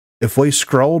 If we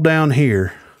scroll down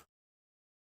here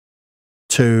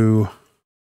to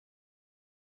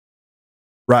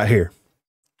right here,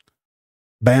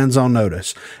 bans on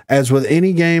notice. As with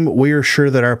any game, we are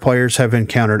sure that our players have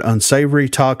encountered unsavory,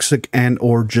 toxic, and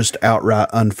or just outright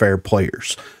unfair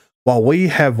players. While we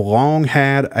have long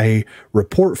had a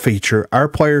report feature, our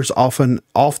players often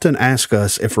ask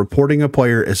us if reporting a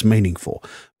player is meaningful.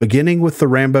 Beginning with the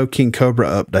Rambo King Cobra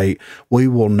update, we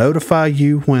will notify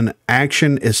you when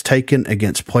action is taken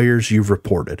against players you've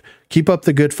reported. Keep up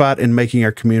the good fight in making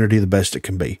our community the best it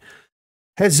can be.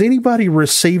 Has anybody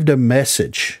received a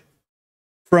message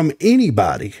from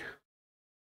anybody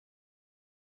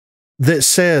that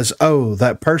says, oh,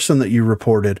 that person that you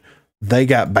reported, they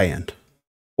got banned?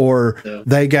 Or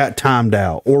they got timed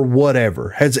out, or whatever?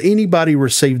 Has anybody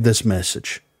received this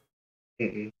message?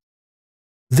 Mm-mm.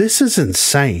 This is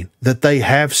insane that they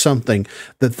have something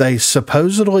that they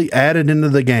supposedly added into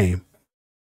the game,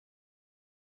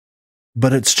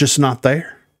 but it's just not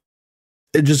there.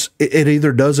 It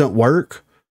either doesn't work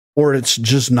or it's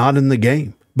just not in the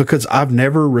game, because I've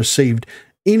never received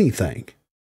anything.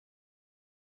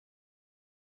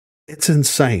 It's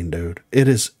insane, dude. It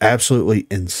is absolutely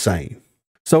insane.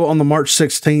 So on the March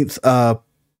 16th,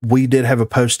 we did have a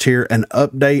post here, an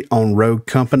update on Rogue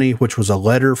Company, which was a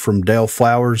letter from Dale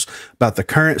Flowers about the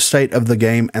current state of the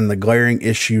game and the glaring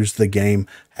issues the game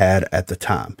had at the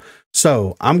time.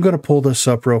 So I'm going to pull this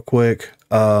up real quick.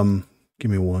 Give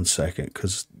me 1 second,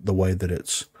 because the way that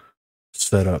it's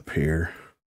set up here,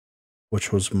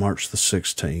 which was March the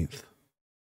 16th.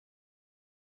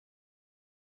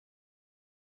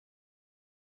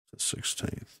 The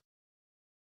 16th.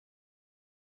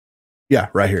 Yeah,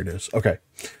 right here it is. Okay.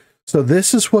 So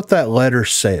this is what that letter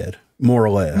said, more or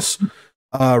less.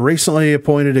 Recently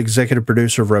appointed executive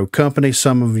producer of Rogue Company.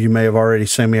 Some of you may have already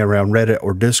seen me around Reddit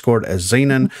or Discord as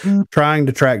Xenon, trying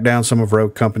to track down some of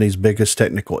Rogue Company's biggest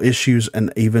technical issues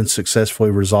and even successfully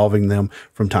resolving them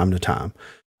from time to time.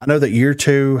 I know that Year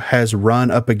 2 has run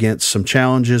up against some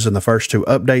challenges in the first 2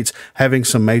 updates, having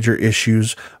some major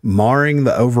issues marring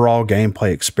the overall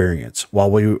gameplay experience.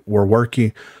 While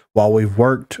we've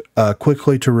worked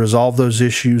quickly to resolve those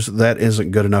issues, that isn't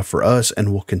good enough for us,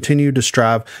 and we'll continue to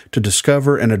strive to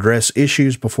discover and address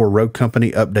issues before Rogue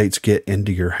Company updates get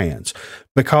into your hands.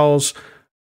 Because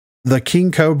the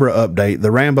King Cobra update, the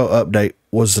Rambo update,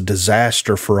 was a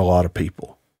disaster for a lot of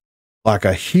people. Like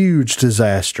a huge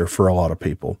disaster for a lot of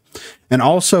people. And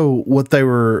also what they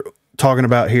were talking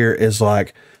about here is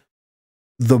like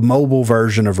the mobile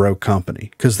version of Rogue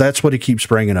Company, because that's what he keeps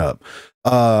bringing up.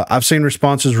 I've seen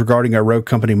responses regarding our Rogue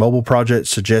Company mobile project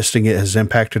suggesting it has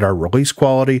impacted our release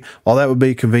quality. While that would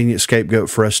be a convenient scapegoat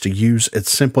for us to use,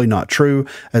 it's simply not true,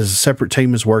 as a separate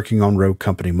team is working on Rogue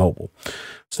Company mobile.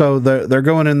 So they're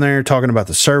going in there talking about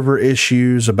the server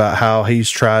issues, about how he's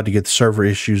tried to get the server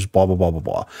issues, blah, blah, blah, blah,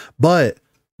 blah. But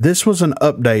this was an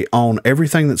update on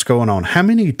everything that's going on. How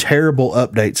many terrible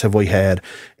updates have we had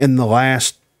in the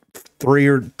last three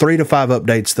to five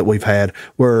updates that we've had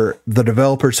where the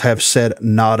developers have said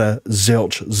nada,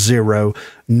 zilch, zero,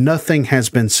 nothing has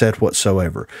been said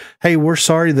whatsoever? Hey, we're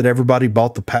sorry that everybody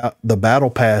bought the battle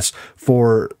pass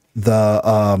for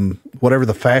the whatever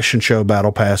the fashion show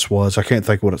battle pass was. I can't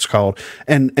think what it's called,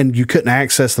 and you couldn't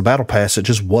access the battle pass. It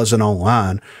just wasn't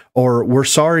online. Or we're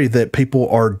sorry that people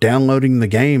are downloading the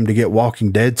game to get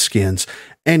Walking Dead skins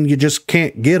and you just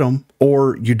can't get them,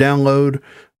 or you download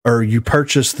or you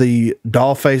purchase the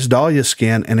Dollface Dahlia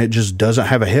skin and it just doesn't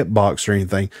have a hitbox or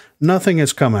anything. Nothing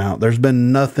has come out. There's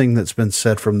been nothing that's been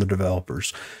said from the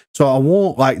developers. So I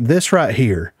want, like this right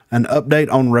here, an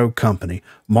update on Rogue Company,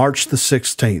 March the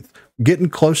 16th,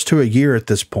 getting close to a year at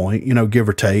this point, give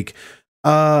or take.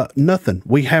 Nothing.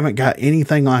 We haven't got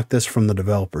anything like this from the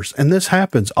developers. And this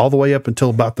happens all the way up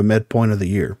until about the midpoint of the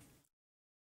year.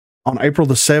 On April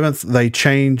the 7th,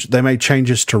 they made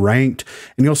changes to ranked,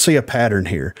 and you'll see a pattern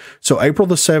here. So April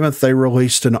the 7th, they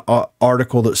released an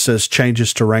article that says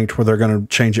changes to ranked, where they're going to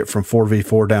change it from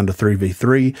 4v4 down to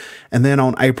 3v3. And then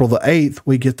on April the 8th,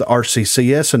 we get the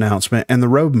RCCS announcement, and the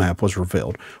roadmap was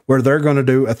revealed, where they're going to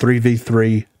do a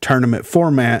 3v3 tournament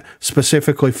format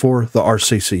specifically for the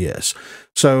RCCS.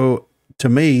 So to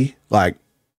me,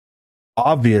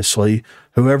 obviously,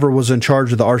 whoever was in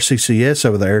charge of the RCCS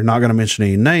over there, not going to mention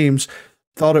any names,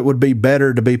 thought it would be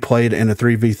better to be played in a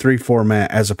 3v3 format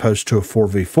as opposed to a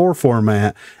 4v4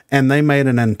 format. And they made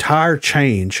an entire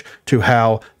change to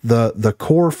how the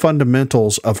core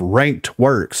fundamentals of ranked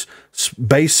works,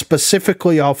 based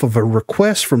specifically off of a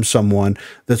request from someone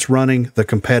that's running the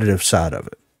competitive side of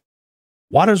it.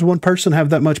 Why does one person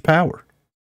have that much power?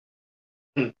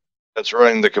 That's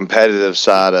running the competitive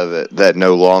side of it that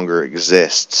no longer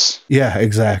exists. Yeah,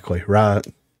 exactly. Right.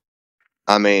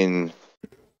 I mean,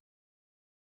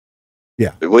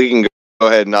 yeah, we can go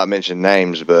ahead and not mention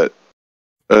names, but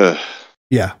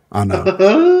yeah, I know.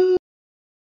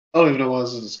 I don't even know why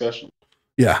this is a discussion.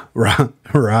 Yeah,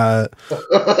 right.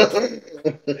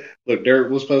 Look,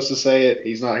 Derek was supposed to say it.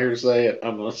 He's not here to say it.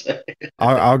 I'm going to say it.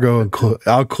 I'll go and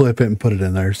I'll clip it and put it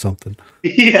in there or something.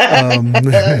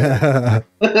 Yeah.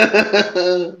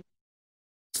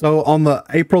 So on the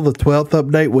April the 12th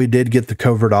update, we did get the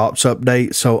Covert Ops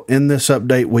update. So in this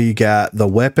update, we got the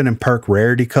weapon and perk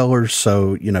rarity colors.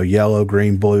 So, yellow,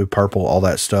 green, blue, purple, all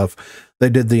that stuff. They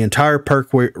did the entire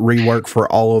perk rework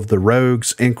for all of the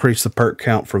rogues, increased the perk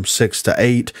count from 6 to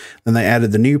 8. Then they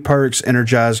added the new perks: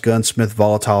 Energized, Gunsmith,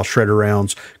 Volatile, Shredder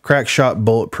Rounds, Crack Shot,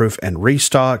 Bulletproof, and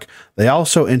Restock. They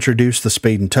also introduced the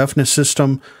Speed and Toughness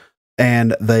system,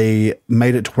 and they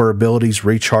made it to where abilities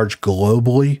recharge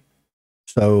globally.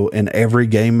 So in every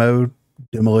game mode,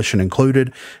 demolition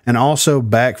included. And also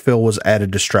backfill was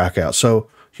added to Strikeout. So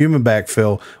human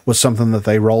backfill was something that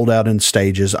they rolled out in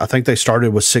stages. I think they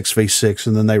started with 6v6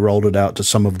 and then they rolled it out to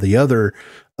some of the other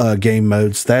game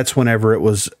modes. That's whenever it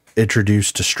was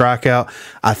introduced to Strikeout.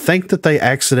 I think that they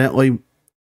accidentally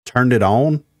turned it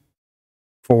on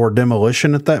for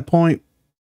demolition at that point,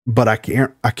 but I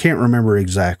can't remember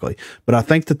exactly. But I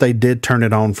think that they did turn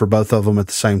it on for both of them at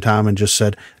the same time and just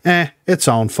said, it's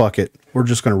on, fuck it. We're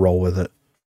just going to roll with it.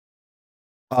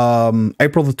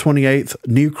 April the 28th,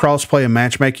 new crossplay and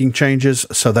matchmaking changes.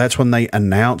 So that's when they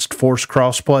announced forced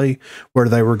crossplay, where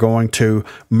they were going to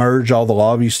merge all the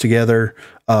lobbies together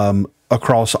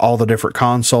across all the different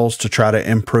consoles to try to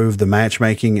improve the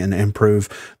matchmaking and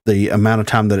improve the amount of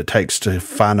time that it takes to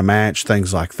find a match,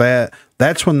 things like that.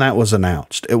 That's when that was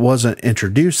announced. It wasn't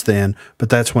introduced then, but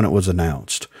that's when it was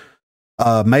announced.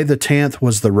 May the 10th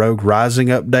was the Rogue Rising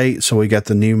update. So we got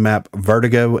the new map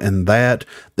Vertigo and that.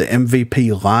 The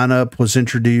MVP lineup was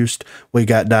introduced. We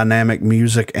got dynamic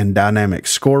music and dynamic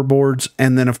scoreboards.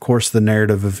 And then, of course, the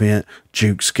narrative event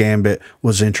Juke's Gambit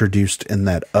was introduced in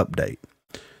that update.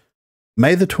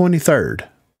 May the 23rd,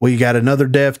 we got another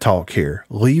dev talk here,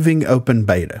 leaving open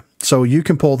beta. So you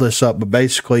can pull this up, but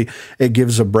basically it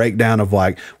gives a breakdown of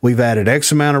we've added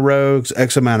X amount of rogues,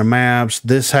 X amount of maps,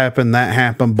 this happened, that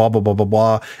happened, blah, blah, blah, blah,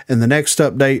 blah. In the next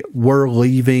update, we're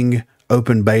leaving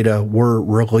open beta. We're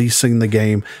releasing the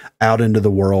game out into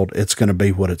the world. It's going to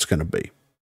be what it's going to be,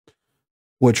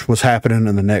 which was happening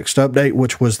in the next update,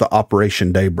 which was the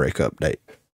Operation Daybreak update.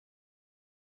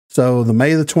 So the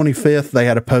May the 25th, they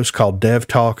had a post called Dev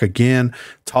Talk again,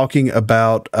 talking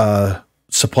about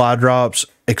supply drops,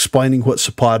 explaining what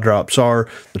supply drops are,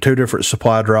 the two different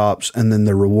supply drops, and then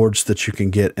the rewards that you can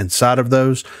get inside of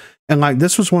those. And like,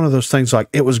 this was one of those things, like,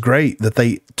 it was great that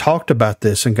they talked about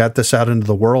this and got this out into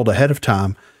the world ahead of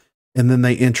time. And then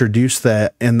they introduced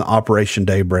that in the Operation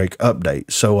Daybreak update.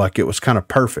 So like, it was kind of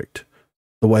perfect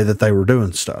the way that they were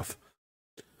doing stuff.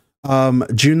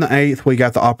 June the 8th, we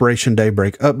got the Operation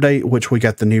Daybreak update, which we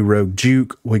got the new Rogue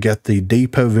Juke. We got the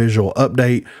Depot visual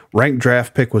update. Ranked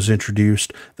draft pick was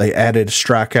introduced. They added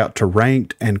strikeout to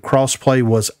ranked, and crossplay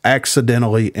was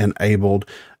accidentally enabled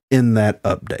in that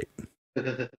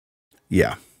update.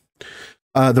 Yeah.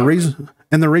 The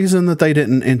reason that they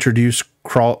didn't introduce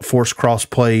force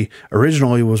crossplay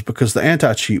originally was because the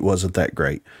anti-cheat wasn't that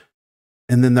great.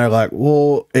 And then they're like,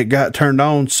 well, it got turned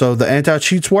on, so the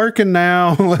anti-cheat's working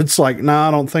now. It's like, no, I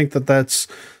don't think that's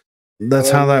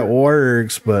how that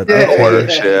works, but it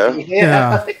works,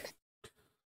 yeah.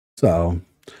 So,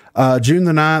 June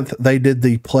the 9th, they did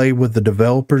the Play with the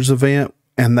Developers event,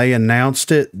 and they announced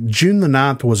it. June the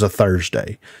 9th was a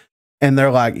Thursday. And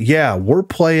they're like, yeah, we're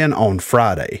playing on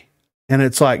Friday. And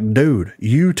it's like, dude,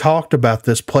 you talked about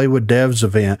this Play with Devs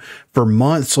event for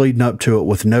months leading up to it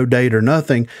with no date or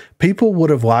nothing. People would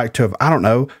have liked to have, I don't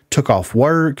know, took off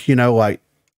work, like,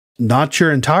 not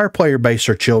your entire player base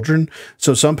are children.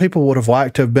 So some people would have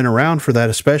liked to have been around for that,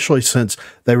 especially since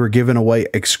they were giving away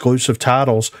exclusive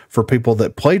titles for people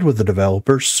that played with the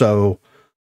developers. So,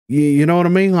 you know what I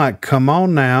mean? Like, come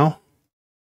on now.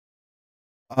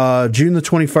 June the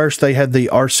 21st, they had the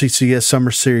RCCS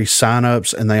Summer Series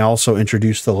signups, and they also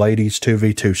introduced the Ladies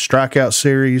 2v2 Strikeout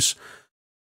Series.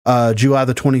 July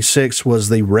the 26th was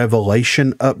the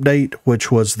Revelation update,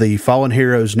 which was the Fallen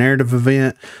Heroes narrative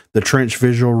event. The Trench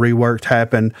visual rework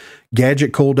happened.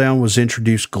 Gadget cooldown was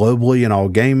introduced globally in all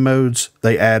game modes.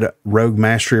 They add Rogue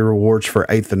Mastery rewards for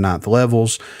 8th and 9th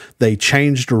levels. They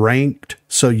changed ranked,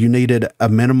 so you needed a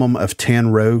minimum of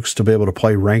 10 rogues to be able to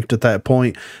play ranked at that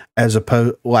point. As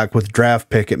opposed, like with draft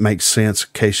pick, it makes sense in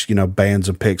case, bans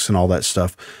and picks and all that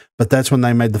stuff. But that's when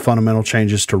they made the fundamental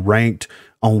changes to ranked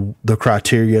on the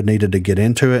criteria needed to get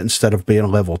into it instead of being a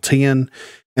level 10.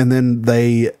 And then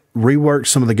they reworked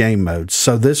some of the game modes.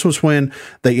 So this was when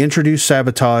they introduced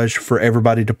Sabotage for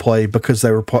everybody to play because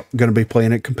they were going to be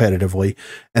playing it competitively.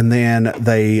 And then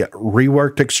they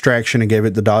reworked Extraction and gave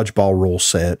it the dodgeball rule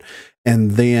set.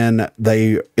 And then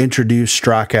they introduced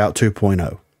Strikeout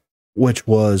 2.0, which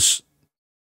was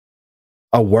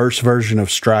a worse version of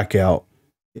Strikeout,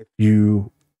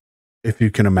 if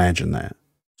you can imagine that.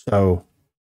 So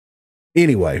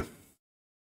anyway,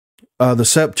 the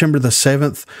September the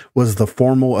 7th was the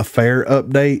Formal Affair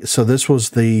update. So this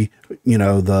was the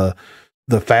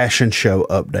fashion show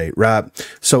update,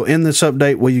 right? So in this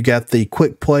update, where you got the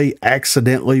quick play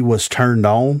accidentally was turned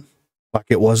on, like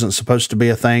it wasn't supposed to be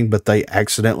a thing, but they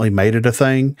accidentally made it a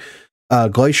thing.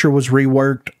 Glacier was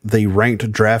reworked. The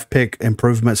ranked draft pick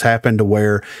improvements happened to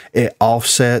where it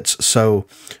offsets. So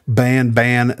ban,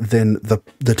 then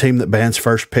the team that bans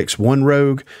first picks one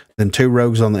rogue, then two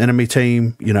rogues on the enemy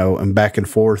team, and back and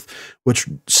forth, which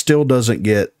still doesn't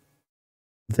get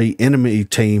the enemy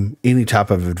team any type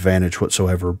of advantage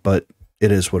whatsoever, but it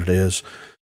is what it is.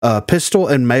 Pistol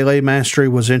and melee mastery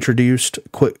was introduced.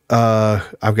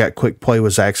 I've got quick play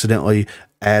was accidentally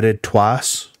added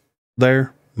twice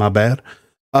there. My bad.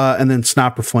 And then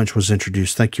Sniper Flinch was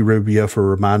introduced. Thank you, Rubio, for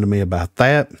reminding me about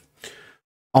that.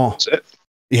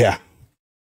 Yeah.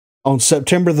 On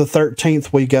September the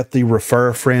 13th, we got the Refer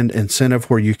a Friend incentive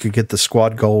where you could get the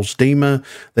Squad Goals DEMA.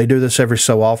 They do this every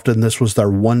so often. This was their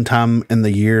one time in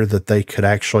the year that they could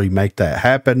actually make that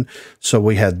happen. So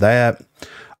we had that.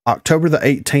 October the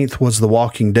 18th was the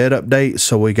Walking Dead update.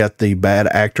 So we got the Bad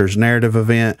Actors narrative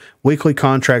event. Weekly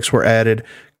contracts were added.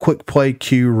 Quick play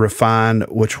queue refined,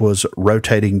 which was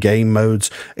rotating game modes.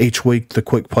 Each week, the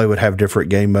quick play would have different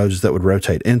game modes that would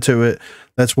rotate into it.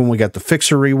 That's when we got the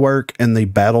Fixer rework and the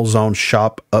Battle Zone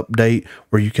shop update,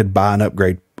 where you could buy and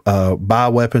upgrade, buy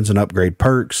weapons and upgrade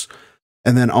perks.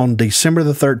 And then on December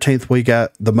the 13th, we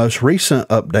got the most recent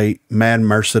update, Mad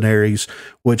Mercenaries,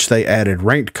 which they added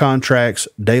ranked contracts.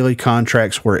 Daily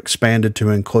contracts were expanded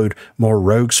to include more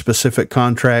rogue-specific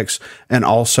contracts, and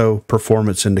also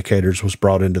performance indicators was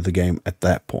brought into the game at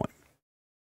that point.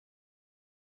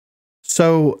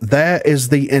 So that is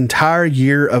the entire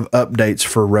year of updates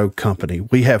for Rogue Company.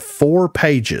 We have 4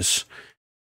 pages,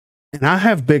 and I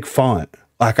have big font.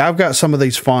 Like, I've got some of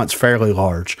these fonts fairly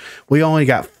large. We only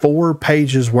got 4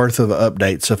 pages worth of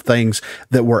updates of things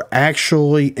that were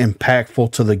actually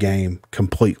impactful to the game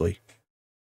completely.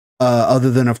 Other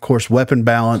than, of course, weapon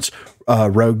balance,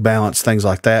 rogue balance, things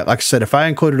like that. Like I said, if I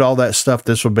included all that stuff,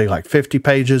 this would be like 50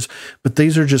 pages, but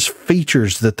these are just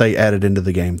features that they added into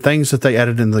the game, things that they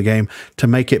added into the game to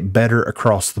make it better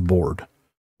across the board.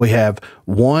 We have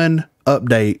one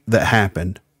update that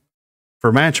happened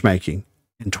for matchmaking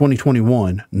in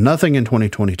 2021, nothing in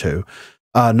 2022,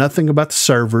 nothing about the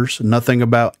servers, nothing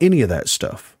about any of that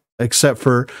stuff, except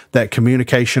for that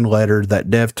communication letter, that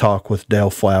dev talk with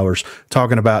Dale Flowers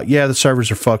talking about, yeah, the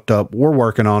servers are fucked up. We're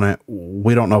working on it.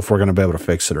 We don't know if we're going to be able to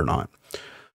fix it or not.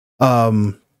 A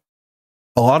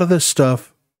lot of this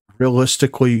stuff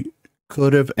realistically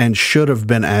could have and should have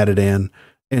been added in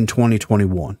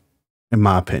 2021, in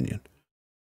my opinion.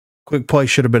 Quick play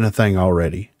should have been a thing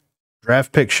already.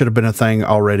 Draft pick should have been a thing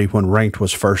already when ranked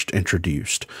was first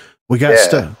introduced. We got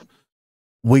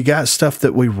stuff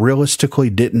that we realistically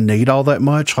didn't need all that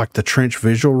much, like the trench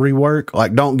visual rework.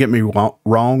 Like, don't get me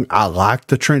wrong, I like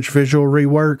the trench visual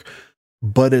rework,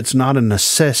 but it's not a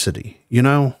necessity, you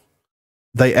know?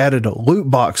 They added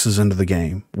loot boxes into the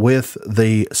game with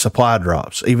the supply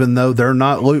drops, even though they're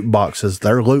not loot boxes,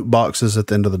 they're loot boxes at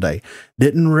the end of the day.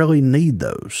 Didn't really need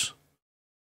those.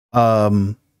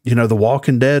 You know, the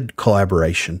Walking Dead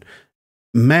collaboration,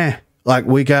 meh. Like,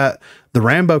 we got the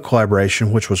Rambo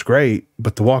collaboration, which was great,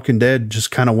 but the Walking Dead just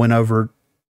kind of went over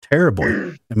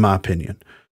terribly, in my opinion.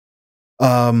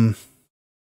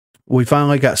 We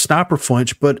finally got Sniper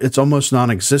Flinch, but it's almost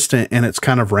non-existent, and it's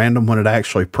kind of random when it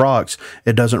actually procs.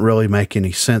 It doesn't really make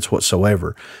any sense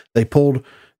whatsoever. They pulled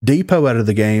Depot out of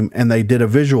the game, and they did a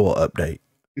visual update.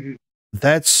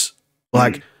 That's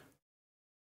like...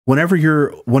 Whenever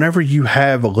you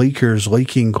have leakers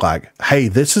leaking like, hey,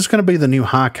 this is going to be the new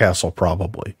High Castle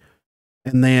probably,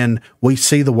 and then we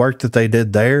see the work that they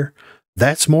did there,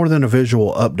 that's more than a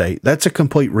visual update. That's a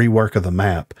complete rework of the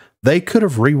map. They could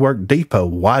have reworked Depot.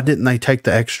 Why didn't they take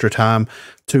the extra time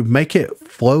to make it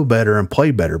flow better and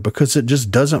play better? Because it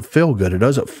just doesn't feel good. It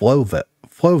doesn't flow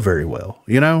very well,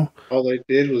 you know? All they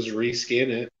did was reskin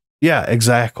it. Yeah,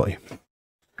 exactly.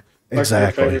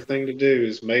 Exactly. My favorite thing to do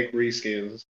is make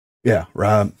reskins. Yeah,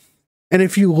 right. And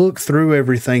if you look through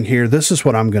everything here, this is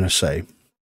what I'm going to say.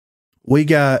 We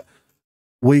got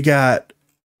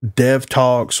dev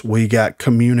talks, we got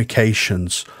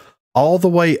communications, all the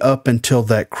way up until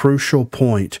that crucial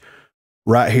point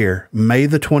right here, May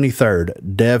the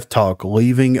 23rd, dev talk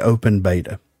leaving open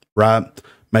beta, right?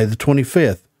 May the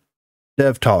 25th,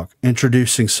 dev talk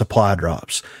introducing supply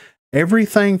drops.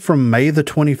 Everything from May the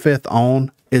 25th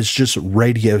on is just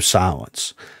radio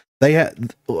silence. They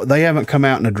haven't come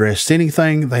out and addressed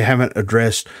anything. They haven't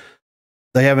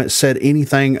said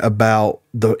anything about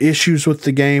the issues with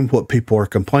the game, what people are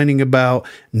complaining about,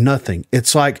 nothing.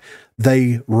 It's like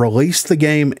they released the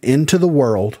game into the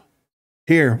world.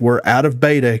 Here, we're out of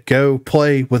beta. Go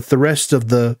play with the rest of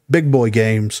the big boy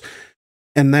games.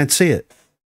 And that's it.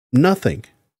 Nothing.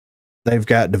 They've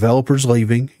got developers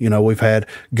leaving. You know, we've had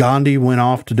Gandhi went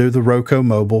off to do the Roku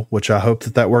Mobile, which I hope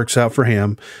that works out for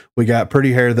him. We got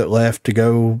Pretty Hair that left to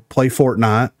go play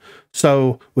Fortnite.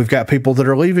 So we've got people that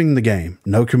are leaving the game.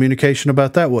 No communication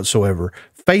about that whatsoever.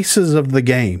 Faces of the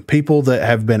game, people that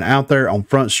have been out there on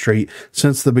Front Street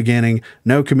since the beginning.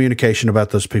 No communication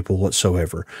about those people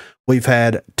whatsoever. We've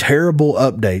had terrible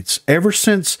updates ever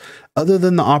since, other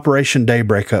than the Operation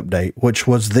Daybreak update, which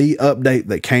was the update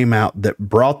that came out that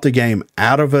brought the game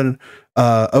out of an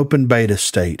open beta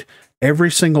state. Every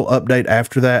single update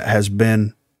after that has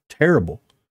been terrible.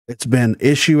 It's been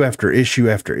issue after issue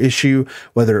after issue,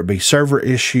 whether it be server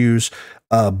issues,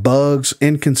 bugs,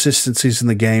 inconsistencies in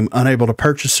the game, unable to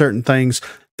purchase certain things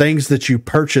that you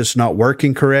purchase not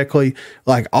working correctly,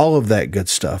 like all of that good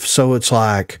stuff. So it's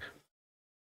like,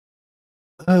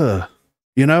 you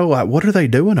know, like, what are they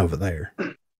doing over there?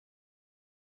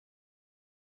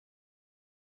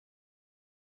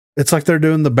 It's like they're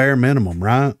doing the bare minimum,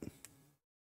 right?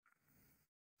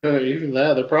 Even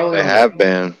that, they're probably They have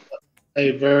been.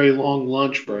 A very long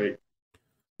lunch break.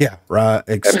 Yeah, right.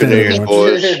 Happy New Year's,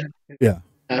 boys. Yeah.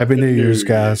 Happy New Year's,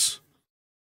 guys.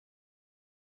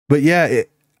 But yeah,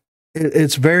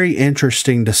 it's very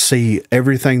interesting to see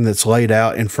everything that's laid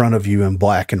out in front of you in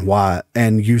black and white,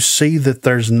 and you see that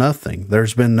there's nothing.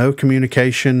 There's been no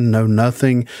communication, no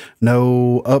nothing,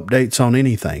 no updates on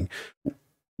anything.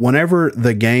 Whenever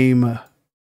the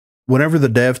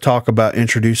dev talk about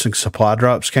introducing supply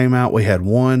drops came out, we had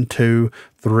 1, 2,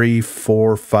 3,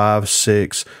 4, 5,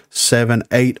 6, 7,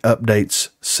 8 updates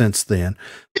since then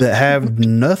that have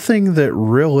nothing that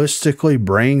realistically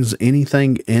brings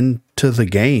anything into the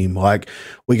game. Like,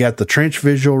 we got the trench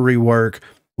visual rework,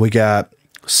 we got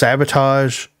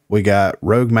sabotage, we got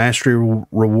rogue mastery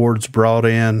rewards brought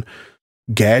in.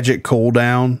 gadget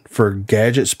cooldown for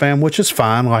gadget spam, which is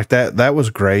fine. Like that was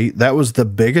great. That was the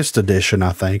biggest addition,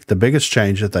 I think, the biggest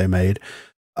change that they made.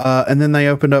 And then they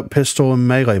opened up pistol and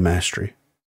melee mastery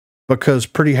because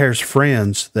Pretty Hare's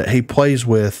friends that he plays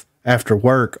with after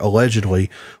work allegedly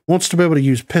wants to be able to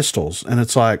use pistols. And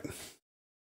it's like,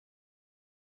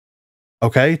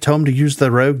 okay, tell him to use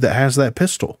the rogue that has that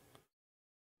pistol.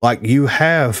 Like you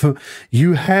have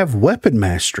weapon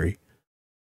mastery.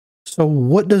 So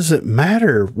what does it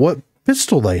matter what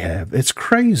pistol they have? It's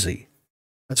crazy.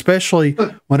 Especially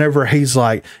whenever he's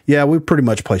like, yeah, we pretty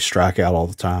much play strikeout all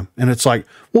the time. And it's like,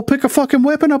 well, pick a fucking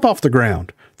weapon up off the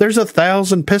ground. There's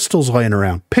 1,000 pistols laying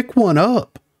around. Pick one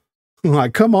up.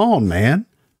 Like, come on, man.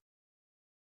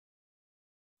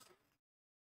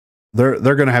 They're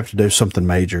going to have to do something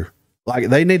major. Like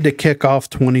they need to kick off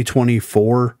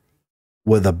 2024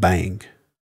 with a bang.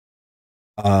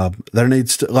 There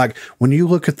needs to, like, when you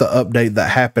look at the update that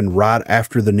happened right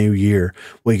after the new year,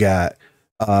 we got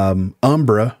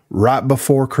Umbra right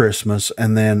before Christmas,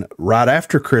 and then right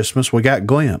after Christmas we got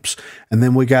Glimpse, and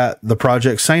then we got the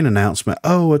Project Saint announcement.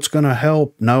 Oh, it's going to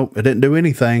help. Nope, it didn't do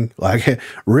anything. Like,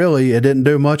 really, it didn't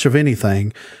do much of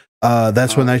anything.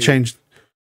 That's when they changed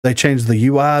the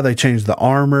UI, they changed the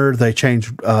armor, they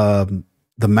changed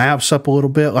the maps up a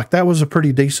little bit. Like, that was a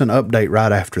pretty decent update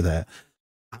right after that.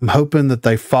 I'm hoping that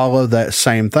they follow that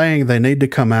same thing. They need to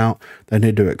come out, they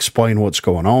need to explain what's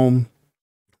going on.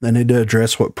 They need to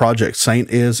address what Project Saint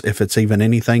is, if it's even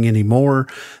anything anymore.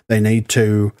 They need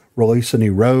to release a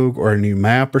new rogue or a new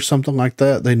map or something like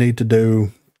that. They need to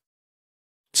do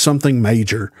something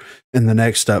major in the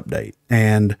next update.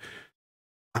 And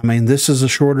I mean, this is a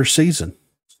shorter season,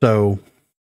 so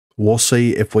we'll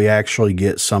see if we actually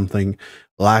get something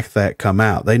like that come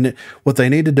out. What they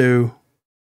need to do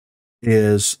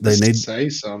is they need to say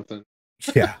something.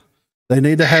 Yeah. They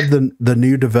need to have the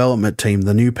new development team,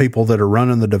 the new people that are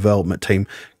running the development team,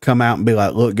 come out and be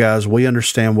like, look, guys, we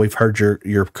understand, we've heard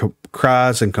your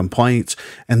cries and complaints,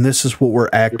 and this is what we're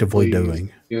actively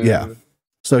doing. Yeah.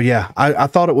 So, yeah, I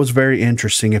thought it was very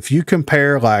interesting. If you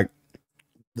compare, like,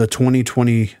 the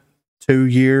 2022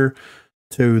 year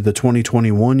to the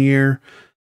 2021 year,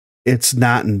 it's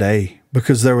night and day.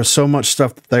 Because there was so much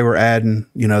stuff that they were adding.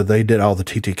 You know, they did all the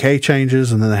TTK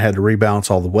changes, and then they had to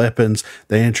rebalance all the weapons.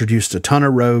 They introduced a ton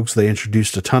of rogues. They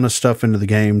introduced a ton of stuff into the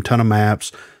game, ton of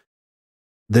maps.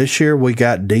 This year, we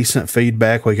got decent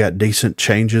feedback. We got decent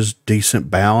changes, decent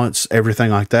balance, everything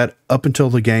like that, up until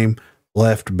the game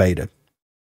left beta.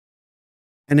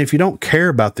 And if you don't care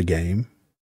about the game,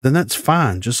 then that's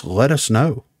fine. Just let us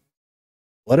know.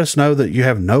 Let us know that you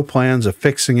have no plans of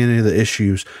fixing any of the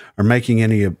issues or making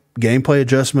any gameplay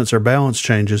adjustments or balance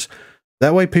changes.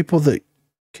 That way, people that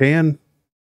can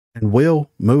and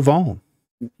will move on.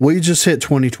 We just hit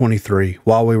 2023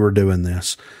 while we were doing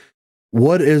this.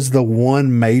 What is the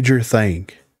one major thing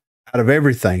out of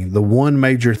everything, the one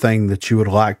major thing that you would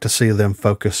like to see them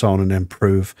focus on and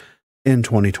improve in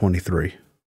 2023?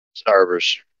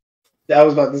 Servers. I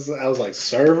was about to say, I was like,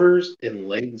 servers and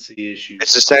latency issues.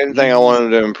 It's the same thing I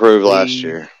wanted to improve last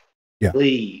year. Yeah.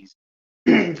 Please.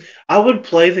 I would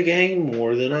play the game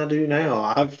more than I do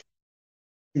now. I've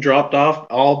dropped off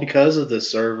all because of the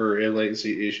server and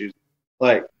latency issues.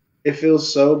 Like, it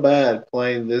feels so bad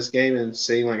playing this game and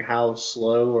seeing like how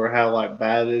slow or how like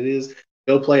bad it is.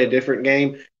 Go play a different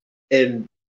game and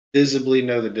visibly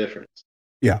know the difference.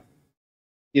 Yeah.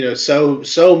 You know,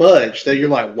 so much that you're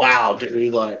like, wow,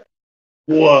 dude, like,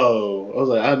 whoa. I was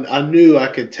like, I knew I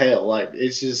could tell. Like,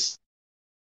 it's just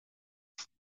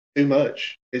too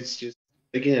much. It's just,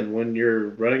 again, when you're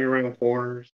running around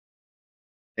corners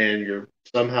and you're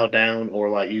somehow down, or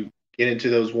like you get into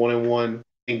those 1-on-1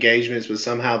 engagements, but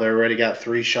somehow they already got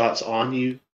 3 shots on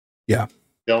you. Yeah.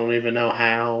 Don't even know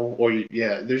how, or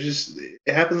there's just,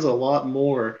 it happens a lot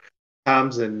more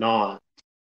times than not.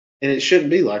 And it shouldn't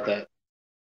be like that.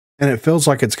 And it feels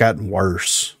like it's gotten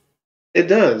worse. It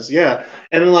does, yeah.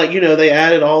 And then, like, you know, they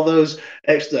added all those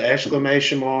the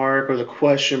exclamation mark or the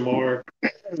question mark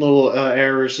little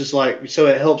errors, just like, so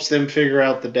it helps them figure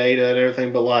out the data and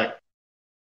everything. But like,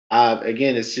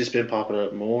 again, it's just been popping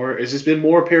up more. It's just been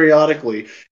more periodically.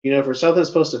 You know, for something that's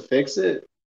supposed to fix it,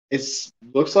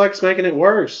 looks like it's making it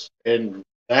worse. And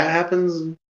that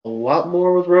happens a lot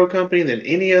more with Rogue Company than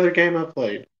any other game I've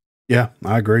played. Yeah,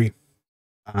 I agree.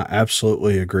 I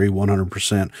absolutely agree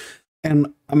 100%.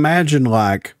 And imagine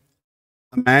that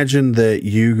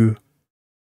you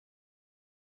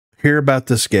hear about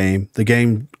this game, the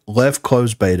game left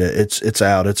closed beta, it's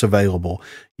out, it's available.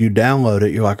 You download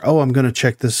it, you're like, oh, I'm going to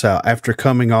check this out after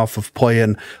coming off of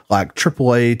playing like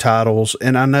AAA titles.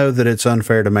 And I know that it's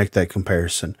unfair to make that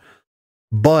comparison,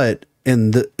 but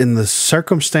in the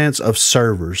circumstance of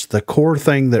servers, the core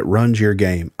thing that runs your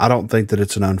game, I don't think that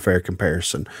it's an unfair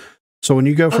comparison. So when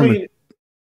you go from it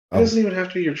doesn't even have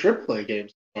to be your AAA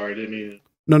games. Sorry, I didn't mean it.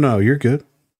 No, you're good.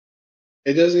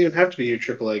 It doesn't even have to be your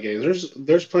AAA games.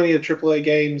 There's plenty of AAA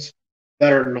games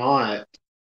that are not,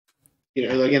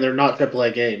 again, they're not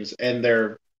AAA games, and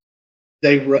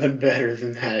they run better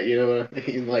than that. You know what I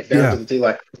mean? Like down to the T.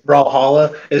 Like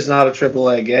Brawlhalla is not a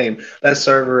AAA game. That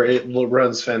server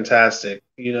runs fantastic.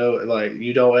 Like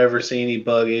you don't ever see any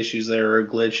bug issues there or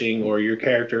glitching or your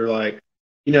character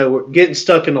getting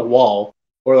stuck in a wall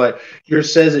or like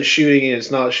yours says it's shooting and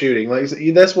it's not shooting. Like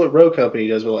that's what Rogue Company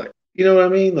does. But like you know what I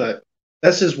mean? Like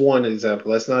that's just one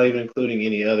example. That's not even including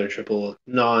any other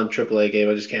non-AAA game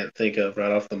I just can't think of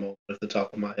right off the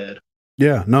top of my head.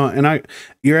 Yeah, no, and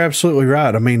you're absolutely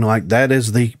right. I mean, like that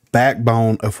is the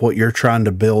backbone of what you're trying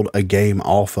to build a game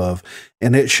off of,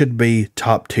 and it should be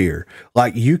top tier.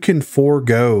 Like you can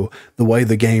forego the way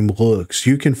the game looks.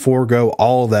 You can forego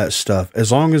all that stuff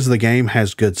as long as the game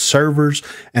has good servers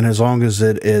and as long as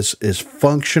it is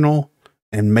functional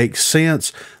and makes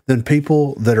sense, then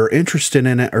people that are interested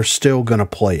in it are still going to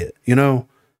play it,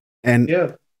 And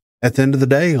yeah. At the end of the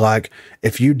day, like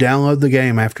if you download the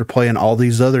game after playing all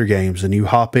these other games and you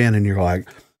hop in and you're like,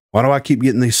 why do I keep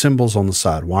getting these symbols on the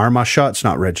side? Why are my shots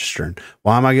not registering?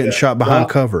 Why am I getting shot behind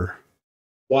cover?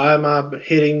 Why am I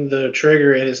hitting the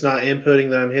trigger and it's not inputting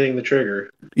that I'm hitting the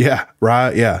trigger? Yeah,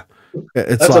 right. Yeah.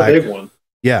 That's like, a big one.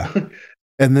 Yeah.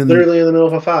 And then literally in the middle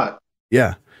of a fight.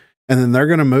 Yeah. And then they're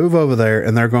going to move over there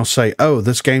and they're going to say, oh,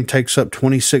 this game takes up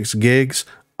 26 gigs,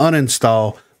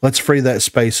 uninstall. Let's free that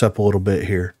space up a little bit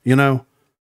here.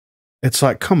 It's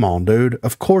like, come on, dude.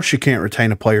 Of course you can't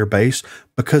retain a player base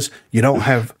because you don't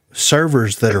have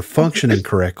servers that are functioning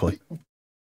correctly.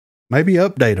 Maybe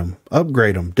update them,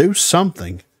 upgrade them, do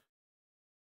something.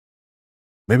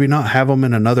 Maybe not have them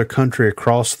in another country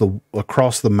across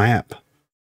the map.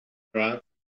 Right.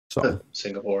 So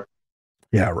Singapore.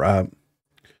 Yeah, right.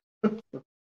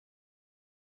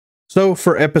 So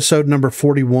for episode number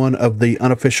 41 of the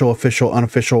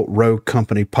unofficial Rogue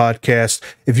Company podcast,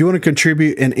 if you want to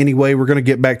contribute in any way, we're going to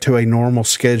get back to a normal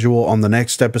schedule on the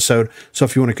next episode. So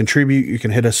if you want to contribute, you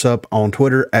can hit us up on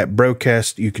Twitter at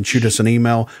Broadcast. You can shoot us an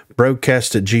email,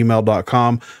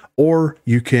 broadcast@gmail.com, or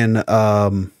you can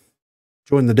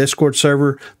join the Discord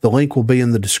server. The link will be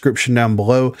in the description down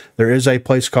below. There is a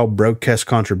place called Broadcast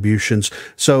Contributions.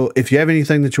 So if you have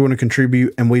anything that you want to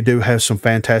contribute, and we do have some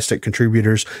fantastic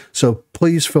contributors, so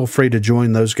please feel free to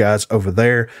join those guys over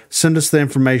there. Send us the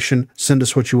information, send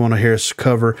us what you want to hear us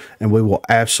cover, and we will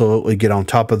absolutely get on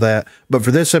top of that. But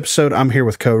for this episode, I'm here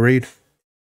with Co Reed.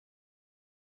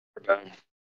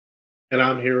 And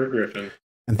I'm here with Griffin.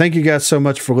 And thank you guys so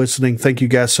much for listening. Thank you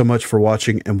guys so much for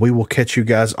watching, and we will catch you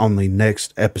guys on the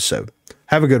next episode.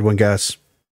 Have a good one, guys.